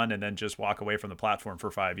S1 and then just walk away from the platform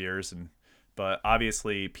for 5 years. But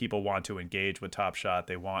obviously people want to engage with Topshot.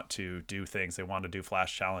 They want to do things. They want to do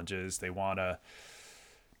flash challenges.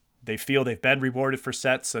 They feel they've been rewarded for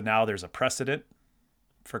sets. So now there's a precedent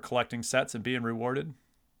for collecting sets and being rewarded.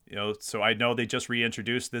 So I know they just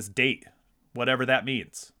reintroduced this date, whatever that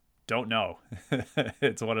means. Don't know.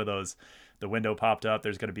 It's one of those, the window popped up.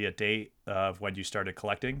 There's going to be a date of when you started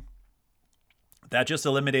collecting. That just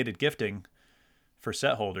eliminated gifting for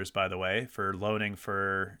set holders, by the way, for loaning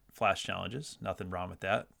for flash challenges. Nothing wrong with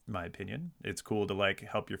that, in my opinion. It's cool to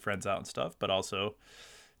help your friends out and stuff, but also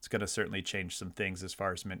it's going to certainly change some things as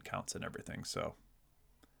far as mint counts and everything. So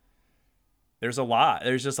there's a lot.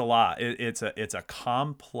 There's just a lot. It's a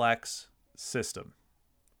complex system,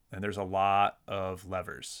 and there's a lot of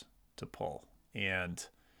levers to pull. And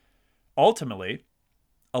ultimately,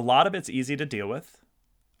 a lot of it's easy to deal with,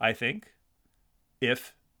 I think,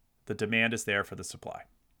 if the demand is there for the supply.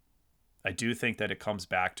 I do think that it comes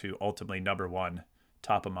back to ultimately number one,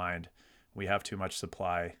 top of mind. We have too much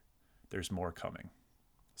supply. There's more coming.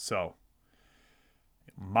 So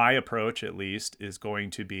my approach, at least, is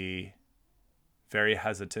going to be very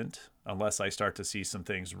hesitant unless I start to see some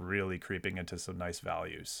things really creeping into some nice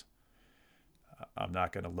values. I'm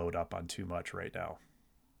not going to load up on too much right now.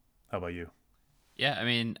 How about you? Yeah, I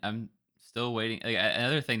mean, I'm still waiting.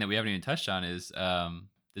 Another thing that we haven't even touched on is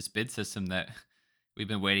this bid system that we've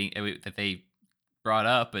been waiting that they brought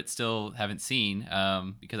up but still haven't seen.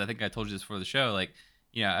 Because I think I told you this before the show.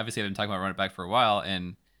 Obviously I've been talking about Run It Back for a while,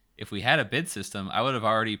 and if we had a bid system, I would have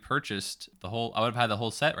already purchased I would have had the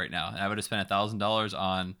whole set right now, and I would have spent $1,000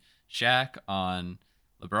 on Shaq, on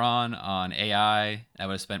LeBron, on AI. I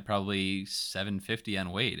would have spent probably $750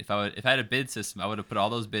 on Wade. If I had a bid system, I would have put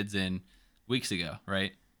all those bids in weeks ago,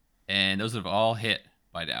 right? And those would have all hit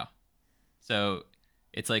by now. So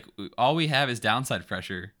it's like all we have is downside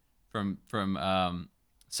pressure from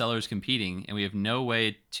sellers competing, and we have no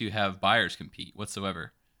way to have buyers compete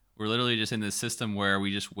whatsoever. We're literally just in this system where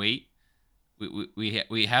we just wait.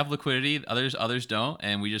 We have liquidity, others don't,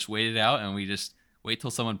 and we just wait it out, and we just wait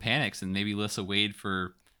till someone panics and maybe lists a Wade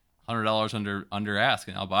for $100 under ask,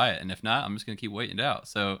 and I'll buy it. And if not, I'm just gonna keep waiting it out.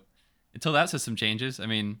 So until that system changes, I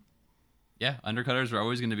mean, yeah, undercutters are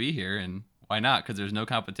always going to be here, and why not? Because there's no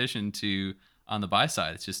competition on the buy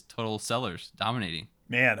side. It's just total sellers dominating.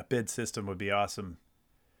 Man, a bid system would be awesome.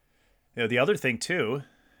 The other thing too,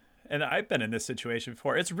 and I've been in this situation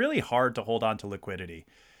before, it's really hard to hold on to liquidity.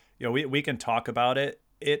 We can talk about it.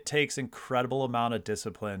 It takes incredible amount of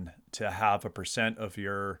discipline to have a percent of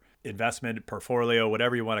your investment portfolio,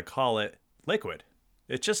 whatever you want to call it, liquid.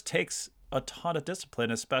 It just takes a ton of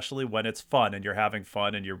discipline, especially when it's fun and you're having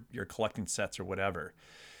fun and you're collecting sets or whatever.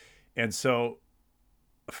 And so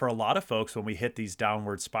for a lot of folks, when we hit these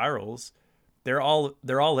downward spirals, they're all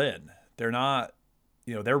in. They're not,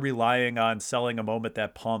 they're relying on selling a moment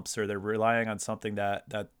that pumps, or they're relying on something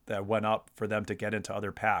that went up for them to get into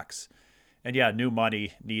other packs. And yeah, new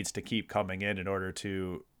money needs to keep coming in order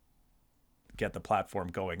to get the platform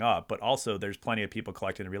going up, but also there's plenty of people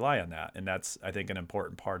collecting and rely on that. And that's, I think, an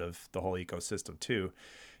important part of the whole ecosystem too.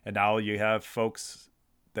 And now you have folks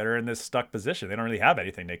that are in this stuck position. They don't really have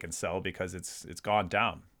anything they can sell because it's gone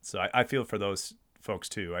down. So I feel for those folks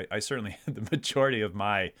too. I certainly, the majority of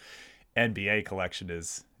my NBA collection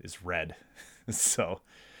is red. So,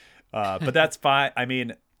 but that's fine. I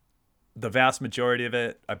mean, the vast majority of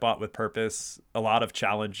it I bought with purpose. A lot of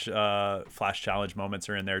challenge, flash challenge moments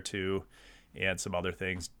are in there too, and some other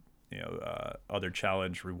things, other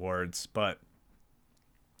challenge rewards. But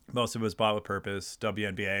most of it was bought with purpose.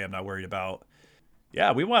 WNBA, I'm not worried about.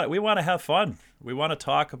 Yeah, we want to have fun. We want to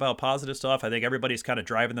talk about positive stuff. I think everybody's kind of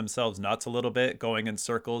driving themselves nuts a little bit, going in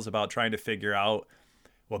circles about trying to figure out,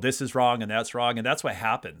 well, this is wrong and that's wrong, and that's what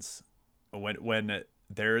happens when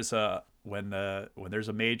there's a when there's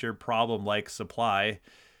a major problem like supply.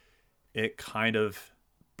 It kind of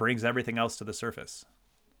brings everything else to the surface.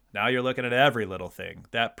 Now you're looking at every little thing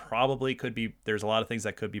that probably could be. There's a lot of things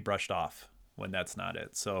that could be brushed off when that's not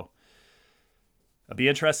it. So I'll be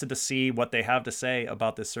interested to see what they have to say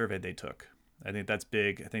about this survey they took. I think that's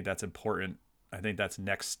big. I think that's important. I think that's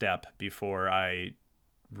next step before I'm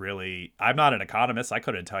not an economist. I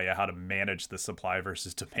couldn't tell you how to manage the supply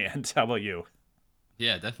versus demand. How about you?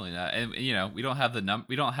 Yeah, definitely not. And we don't have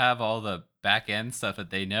we don't have all the back end stuff that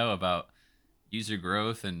they know about user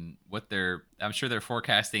growth and what they're. I'm sure they're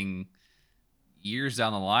forecasting years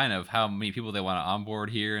down the line of how many people they want to onboard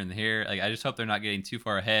here and here. Like, I just hope they're not getting too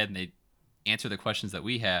far ahead and they answer the questions that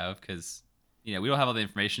we have, because we don't have all the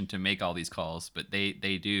information to make all these calls, but they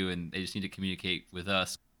do, and they just need to communicate with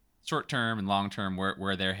us short term and long term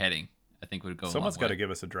where they're heading. I think would go Someone's a got long to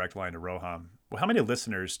give us a direct line to Roham. Well, how many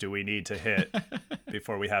listeners do we need to hit way.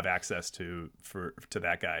 before we have access to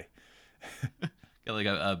that guy? Got like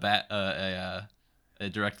a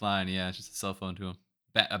direct line, yeah, it's just a cell phone to him,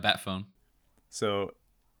 a bat phone. So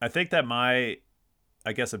I think that my,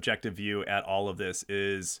 I guess, objective view at all of this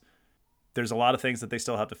is there's a lot of things that they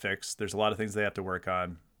still have to fix. There's a lot of things they have to work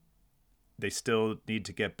on. They still need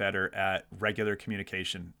to get better at regular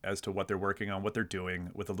communication as to what they're working on, what they're doing,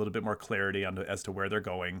 with a little bit more clarity as to where they're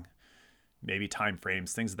going, maybe time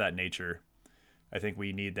frames, things of that nature. I think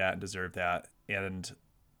we need that and deserve that. And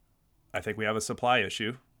I think we have a supply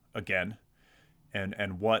issue again.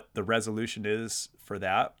 And what the resolution is for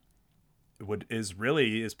that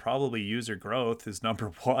is probably user growth is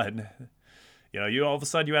number one. You all of a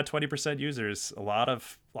sudden you had 20% users. A lot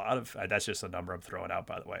of that's just a number I'm throwing out,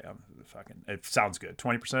 by the way. It sounds good.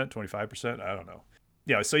 20%, 25%, I don't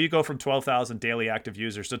know. So you go from 12,000 daily active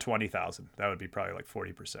users to 20,000. That would be probably like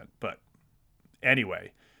 40%. But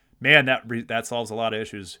anyway, man, that solves a lot of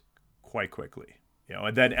issues quite quickly.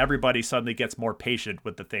 And then everybody suddenly gets more patient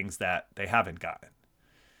with the things that they haven't gotten.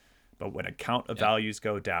 But when account of values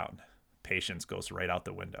go down, patience goes right out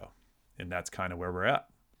the window. And that's kind of where we're at.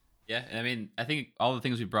 Yeah, and I mean, I think all the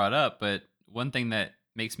things we brought up, but one thing that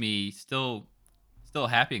makes me still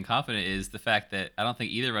happy and confident is the fact that I don't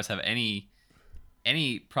think either of us have any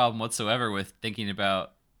problem whatsoever with thinking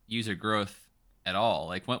about user growth at all.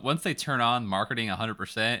 Like, once they turn on marketing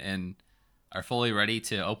 100% and are fully ready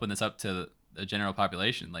to open this up to the general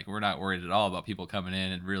population, like, we're not worried at all about people coming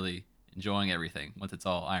in and really enjoying everything once it's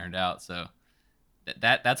all ironed out. So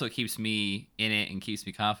that's what keeps me in it and keeps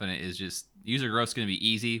me confident, is just user growth is going to be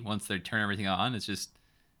easy once they turn everything on. It's just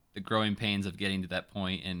the growing pains of getting to that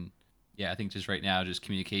point. And yeah, I think just right now, just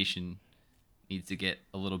communication needs to get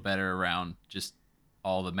a little better around just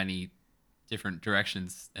all the many different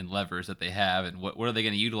directions and levers that they have, and what are they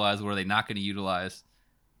going to utilize, what are they not going to utilize.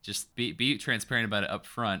 Just be transparent about it up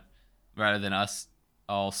front, rather than us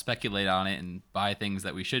all speculate on it and buy things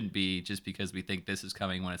that we shouldn't be just because we think this is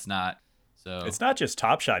coming when it's not. So it's not just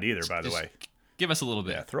Topshot either, by the way. Give us a little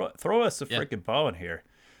bit. Yeah, throw us a freaking bone here.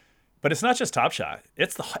 But it's not just Topshot.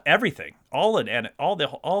 It's everything. All the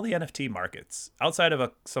NFT markets outside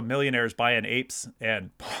of some millionaires buying apes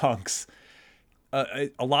and punks. A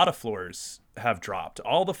lot of floors have dropped.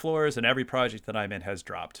 All the floors and every project that I'm in has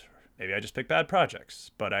dropped. Maybe I just pick bad projects,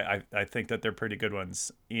 but I think that they're pretty good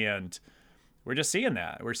ones. And we're just seeing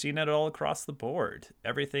that. We're seeing it all across the board.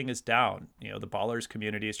 Everything is down. The ballers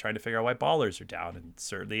community is trying to figure out why ballers are down. And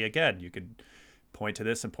certainly, again, you could point to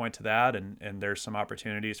this and point to that, and there's some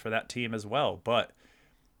opportunities for that team as well. But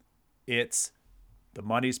it's the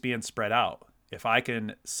money's being spread out. If I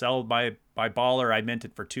can sell my baller I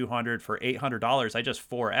minted for $200 for $800, I just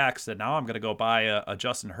 4x, and now I'm going to go buy a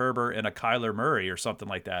Justin Herbert and a Kyler Murray or something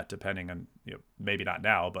like that, depending on, maybe not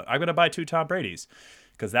now, but I'm going to buy 2 Tom Brady's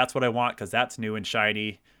because that's what I want, because that's new and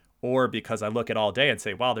shiny, or because I look at all day and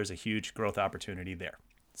say, wow, there's a huge growth opportunity there.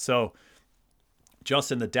 So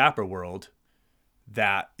just in the Dapper world,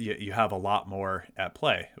 that you have a lot more at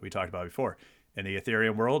play. We talked about before. In the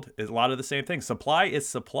Ethereum world, is a lot of the same things. Supply is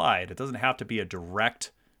supplied. It doesn't have to be a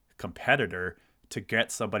direct competitor to get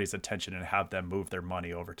somebody's attention and have them move their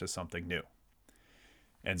money over to something new.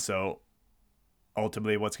 And so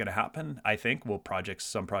ultimately what's going to happen, I think,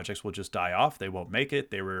 some projects will just die off. They won't make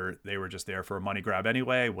it. They were just there for a money grab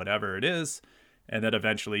anyway, whatever it is. And then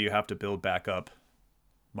eventually you have to build back up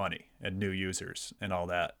money and new users and all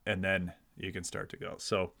that. And then you can start to go.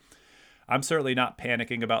 So I'm certainly not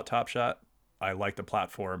panicking about Topshot. I like the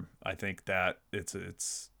platform. I think that it's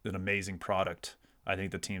an amazing product. I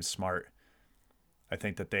think the team's smart. I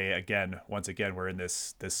think that they, once again, we're in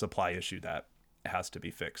this supply issue that has to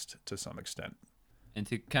be fixed to some extent. And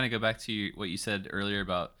to kind of go back to what you said earlier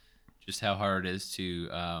about just how hard it is to,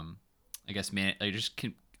 I guess, just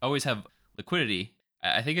can always have liquidity.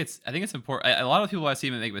 I think it's important. A lot of people I see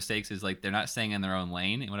make mistakes is like they're not staying in their own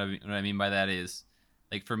lane. And what I mean by that is,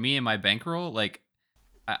 like, for me and my bankroll, like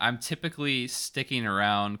I'm typically sticking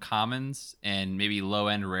around commons and maybe low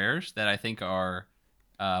end rares that I think are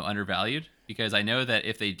undervalued, because I know that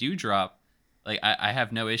if they do drop, like I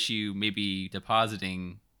have no issue maybe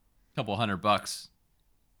depositing a couple $100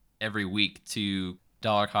 every week to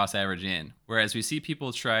dollar cost average in. Whereas we see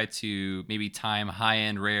people try to maybe time high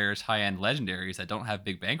end rares, high end legendaries that don't have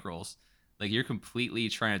big bankrolls. Like, you're completely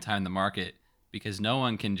trying to time the market, because no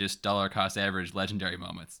one can just dollar cost average legendary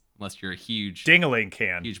moments unless you're a huge Dingling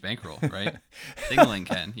can. Huge bankroll, right? Dingling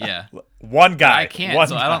can, yeah. One guy. But I can't, one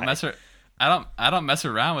so guy. I don't mess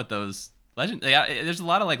around with those legend. There's a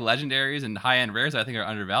lot of like legendaries and high end rares that I think are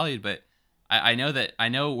undervalued, but I know that I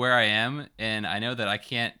know where I am, and I know that I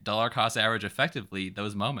can't dollar cost average effectively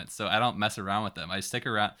those moments, so I don't mess around with them. I stick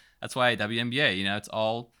around. That's why WNBA, it's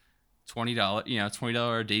all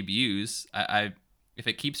 $20 debuts. I if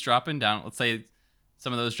it keeps dropping down, let's say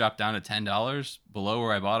some of those drop down to $10 below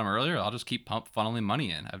where I bought them earlier, I'll just keep funneling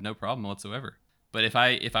money in. I have no problem whatsoever. But if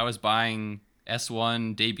I was buying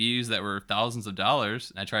S1 debuts that were thousands of dollars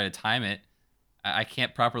and I try to time it, I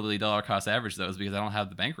can't properly dollar cost average those because I don't have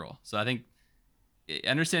the bankroll. So I think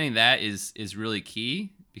understanding that is really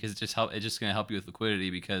key, because it's just going to help you with liquidity.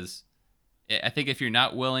 Because I think if you're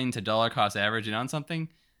not willing to dollar cost average it on something,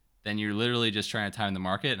 then you're literally just trying to time the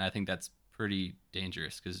market, and I think that's pretty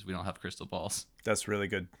dangerous because we don't have crystal balls. That's really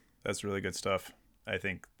good. That's really good stuff. I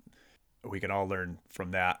think we can all learn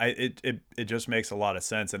from that. It just makes a lot of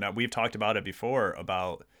sense, and we've talked about it before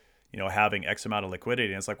about having X amount of liquidity,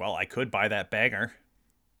 and it's like, well, I could buy that banger,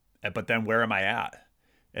 but then where am I at?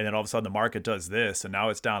 And then all of a sudden the market does this, and now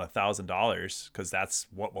it's down $1,000 because that's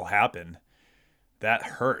what will happen. That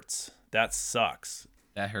hurts. That sucks.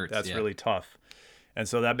 That hurts. That's really tough. And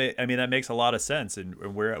so that makes a lot of sense. And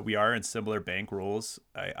we are in similar bank rules.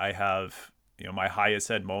 I have, my highest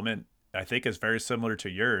end moment, I think, is very similar to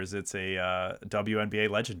yours. It's a WNBA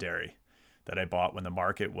legendary that I bought when the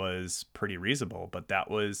market was pretty reasonable, but that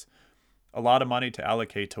was a lot of money to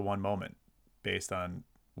allocate to one moment based on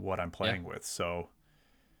what I'm playing with. So,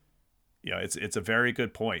 it's a very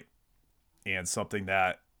good point, and something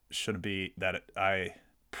that shouldn't be, that I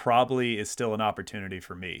probably is still an opportunity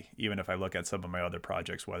for me, even if I look at some of my other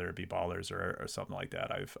projects, whether it be Ballers or something like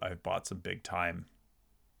that. I've bought some big time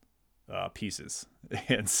pieces,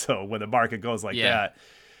 and so when the market goes like that,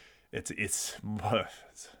 it's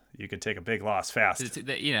you could take a big loss fast.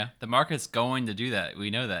 The market's going to do that.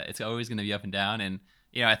 We know that it's always going to be up and down, and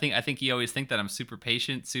I think you always think that I'm super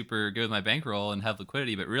patient, super good with my bankroll, and have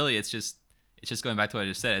liquidity, but really it's just going back to what I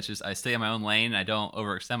just said. It's just I stay in my own lane. And I don't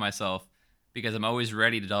overextend myself, because I'm always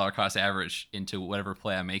ready to dollar cost average into whatever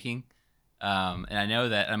play I'm making. And I know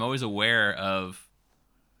that I'm always aware of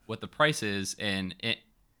what the price is, and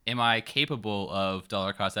am I capable of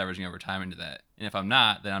dollar cost averaging over time into that? And if I'm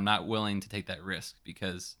not, then I'm not willing to take that risk,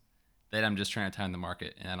 because then I'm just trying to time the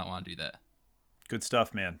market, and I don't want to do that. Good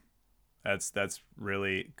stuff, man. That's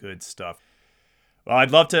really good stuff. Well,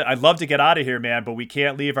 I'd love to get out of here, man, but we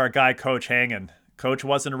can't leave our guy Coach hanging. Coach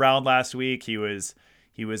wasn't around last week. He was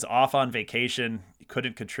off on vacation. He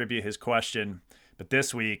couldn't contribute his question. But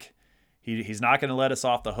this week, he's not going to let us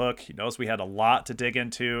off the hook. He knows we had a lot to dig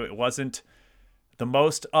into. It wasn't the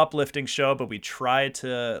most uplifting show, but we tried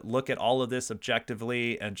to look at all of this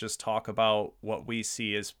objectively and just talk about what we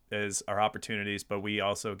see as our opportunities. But we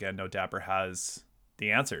also, again, know Dapper has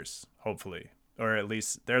the answers, hopefully. Or at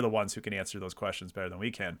least they're the ones who can answer those questions better than we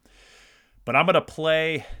can. But I'm going to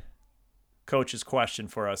play Coach's question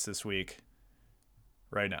for us this week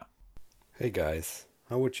right now. Hey guys,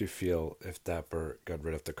 how would you feel if Dapper got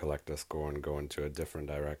rid of the collector score and go into a different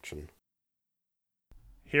direction?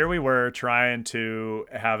 Here we were trying to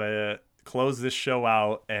close this show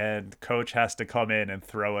out, and Coach has to come in and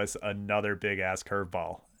throw us another big ass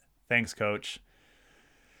curveball. Thanks, Coach.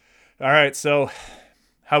 All right, so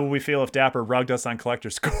how would we feel if Dapper rugged us on collector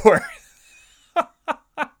score?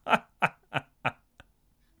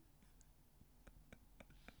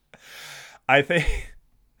 I think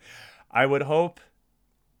I would hope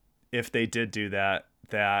if they did do that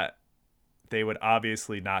they would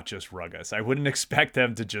obviously not just rug us. I wouldn't expect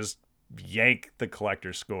them to just yank the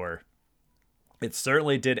collector score. It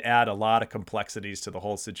certainly did add a lot of complexities to the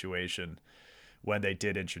whole situation when they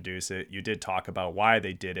did introduce it. You did talk about why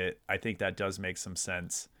they did it. I think that does make some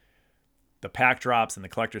sense. the pack drops and the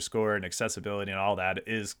collector score and accessibility and all that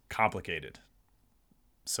is complicated.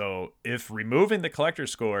 So if removing the collector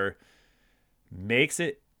score makes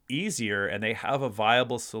it easier and they have a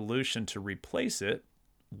viable solution to replace it,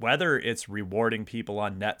 whether it's rewarding people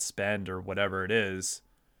on net spend or whatever it is,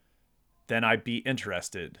 then I'd be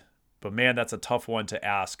interested. But man, that's a tough one to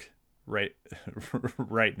ask right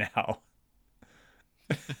right now.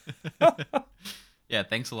 Yeah,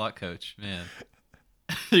 thanks a lot, Coach. Man,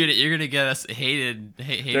 you're gonna get us hated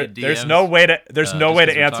DMs. There's no way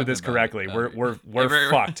to answer this about correctly. it. We're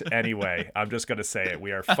fucked anyway. I'm just gonna say it.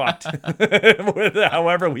 We are fucked with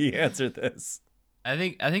however we answer this. I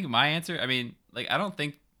think my answer. I mean, like, I don't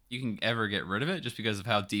think you can ever get rid of it just because of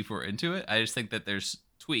how deep we're into it. I just think that there's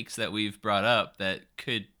tweaks that we've brought up that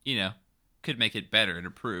could make it better and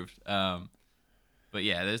improved. But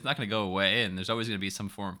yeah, it's not going to go away, and there's always going to be some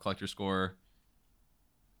form of collector score.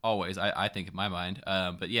 Always, I think, in my mind.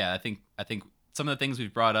 But yeah, I think some of the things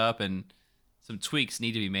we've brought up and some tweaks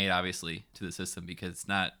need to be made, obviously, to the system, because it's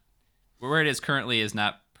not where it is currently is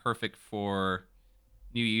not perfect for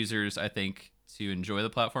new users, I think, to enjoy the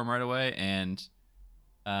platform right away. And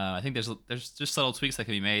I think there's just subtle tweaks that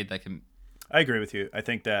can be made that can. I agree with you. I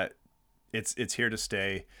think that it's here to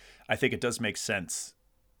stay. I think it does make sense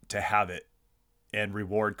to have it and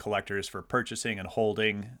reward collectors for purchasing and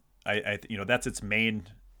holding. I that's its main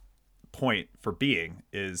point for being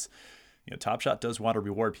is, Topshot does want to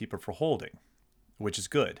reward people for holding, which is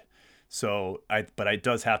good. So but it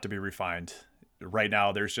does have to be refined. Right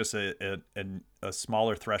now, there's just a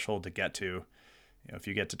smaller threshold to get to. If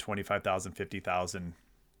you get to 25,000, 50,000,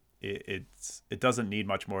 it doesn't need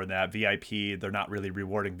much more than that. VIP, they're not really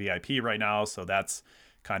rewarding VIP right now, so that's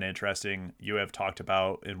kind of interesting. You have talked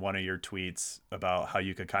about in one of your tweets about how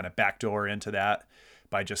you could kind of backdoor into that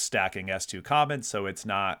by just stacking S2 commons, so it's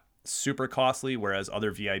not super costly, whereas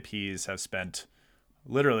other VIPs have spent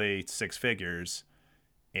literally six figures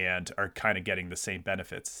and are kind of getting the same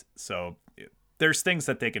benefits. So there's things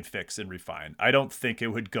that they can fix and refine. I don't think it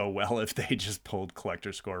would go well if they just pulled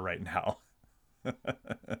collector score right now.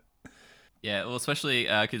 Yeah, well, especially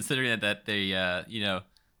considering that they,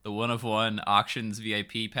 the one-of-one auctions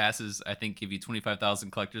VIP passes, I think, give you 25,000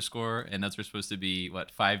 collector score, and those are supposed to be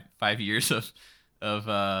what five years of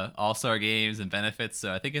All-Star games and benefits.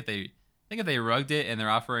 So I think if they rugged it and they're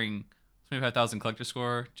offering 25,000 collector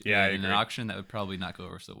score in an auction, that would probably not go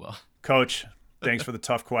over so well. Coach, thanks for the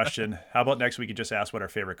tough question. How about next week you just ask what our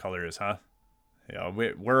favorite color is, huh?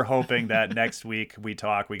 We're hoping that next week we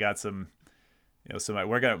got some.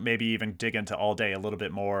 We're gonna maybe even dig into all day a little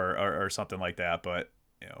bit more or something like that. But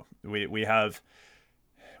we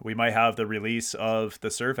might have the release of the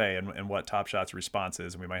survey and what Topshot's response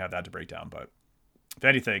is, and we might have that to break down. But if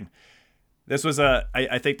anything,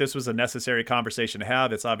 I think this was a necessary conversation to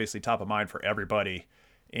have. It's obviously top of mind for everybody,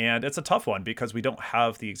 and it's a tough one because we don't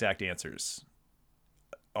have the exact answers.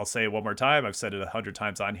 I'll say it one more time. I've said it 100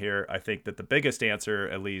 times on here. I think that the biggest answer,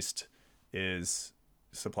 at least, is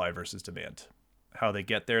supply versus demand. How they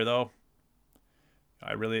get there, though,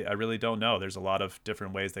 I really don't know. There's a lot of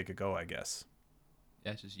different ways they could go, I guess.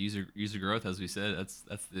 Yeah, it's just user growth, as we said.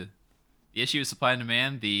 That's the issue with supply and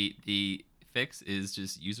demand. The fix is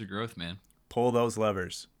just user growth, man. Pull those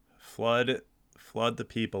levers, flood the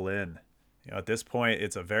people in. At this point,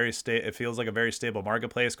 it's it feels like a very stable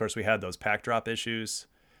marketplace. Of course, we had those pack drop issues.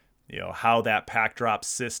 How that pack drop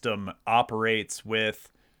system operates with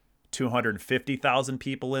 250,000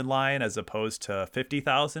 people in line as opposed to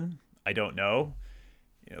 50,000. I don't know.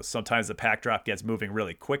 Sometimes the pack drop gets moving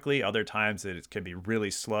really quickly. Other times it can be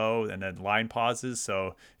really slow and then line pauses.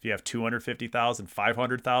 So if you have 250,000,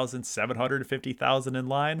 500,000, 750,000 in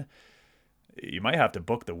line, you might have to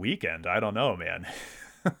book the weekend. I don't know, man.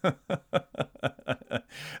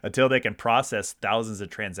 Until they can process thousands of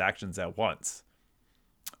transactions at once.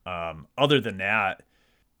 Other than that,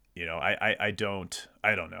 I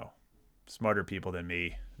don't know. Smarter people than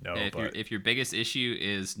me know. Yeah, if your biggest issue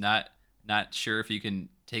is not sure if you can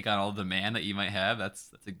take on all the demand that you might have,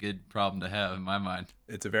 that's a good problem to have in my mind.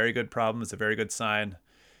 It's a very good problem. It's a very good sign.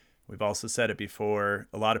 We've also said it before.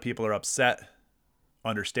 A lot of people are upset,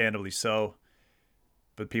 understandably so,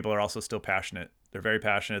 but people are also still passionate. They're very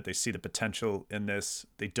passionate. They see the potential in this.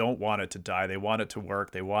 They don't want it to die. They want it to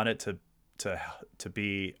work. They want it to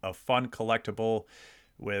be a fun collectible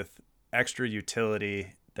with extra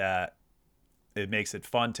utility that it makes it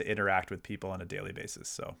fun to interact with people on a daily basis.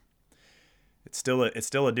 So it's still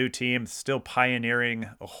a new team, still pioneering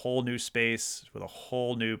a whole new space with a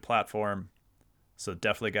whole new platform. So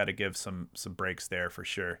definitely got to give some breaks there for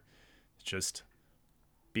sure. Just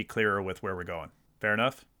be clearer with where we're going. Fair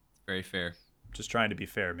enough? Very fair. just trying to be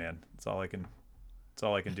fair, man. That's all I can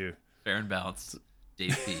do. Fair and balanced.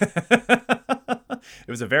 Dave P. It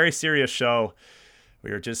was a very serious show.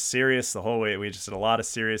 We were just serious the whole way. We just had a lot of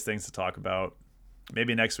serious things to talk about.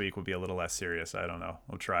 Maybe next week will be a little less serious. I don't know.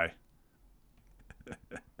 We'll try.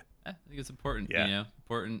 I think it's important. Yeah.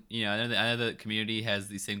 Important. I know the community has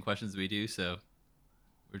these same questions we do, so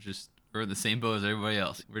we're in the same boat as everybody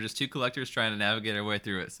else. We're just two collectors trying to navigate our way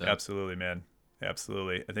through it. So absolutely, man.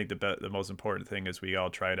 Absolutely. I think the most important thing is we all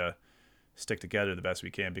try to stick together the best we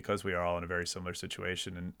can because we are all in a very similar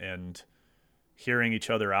situation and hearing each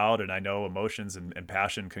other out. And I know emotions and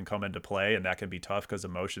passion can come into play, and that can be tough because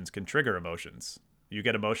emotions can trigger emotions. You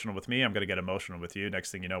get emotional with me, I'm going to get emotional with you.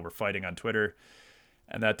 Next thing you know, we're fighting on Twitter,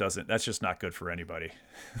 and that's just not good for anybody.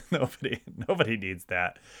 Nobody needs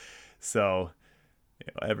that. So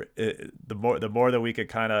the more that we could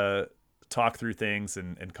kind of talk through things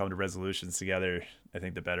and come to resolutions together, I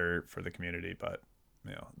think the better for the community. But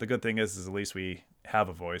the good thing is at least we have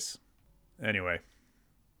a voice. Anyway,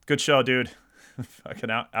 good show, dude. Fucking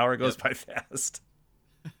hour goes by fast.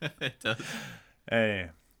 It does. Hey,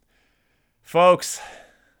 folks,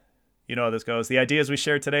 you know how this goes. The ideas we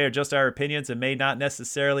shared today are just our opinions and may not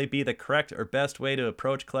necessarily be the correct or best way to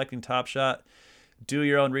approach collecting Topshot. Do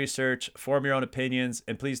your own research, form your own opinions,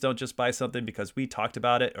 and please don't just buy something because we talked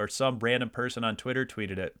about it or some random person on Twitter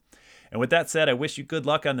tweeted it. And with that said, I wish you good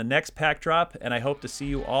luck on the next pack drop, and I hope to see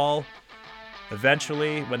you all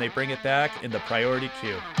eventually when they bring it back in the priority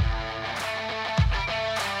queue.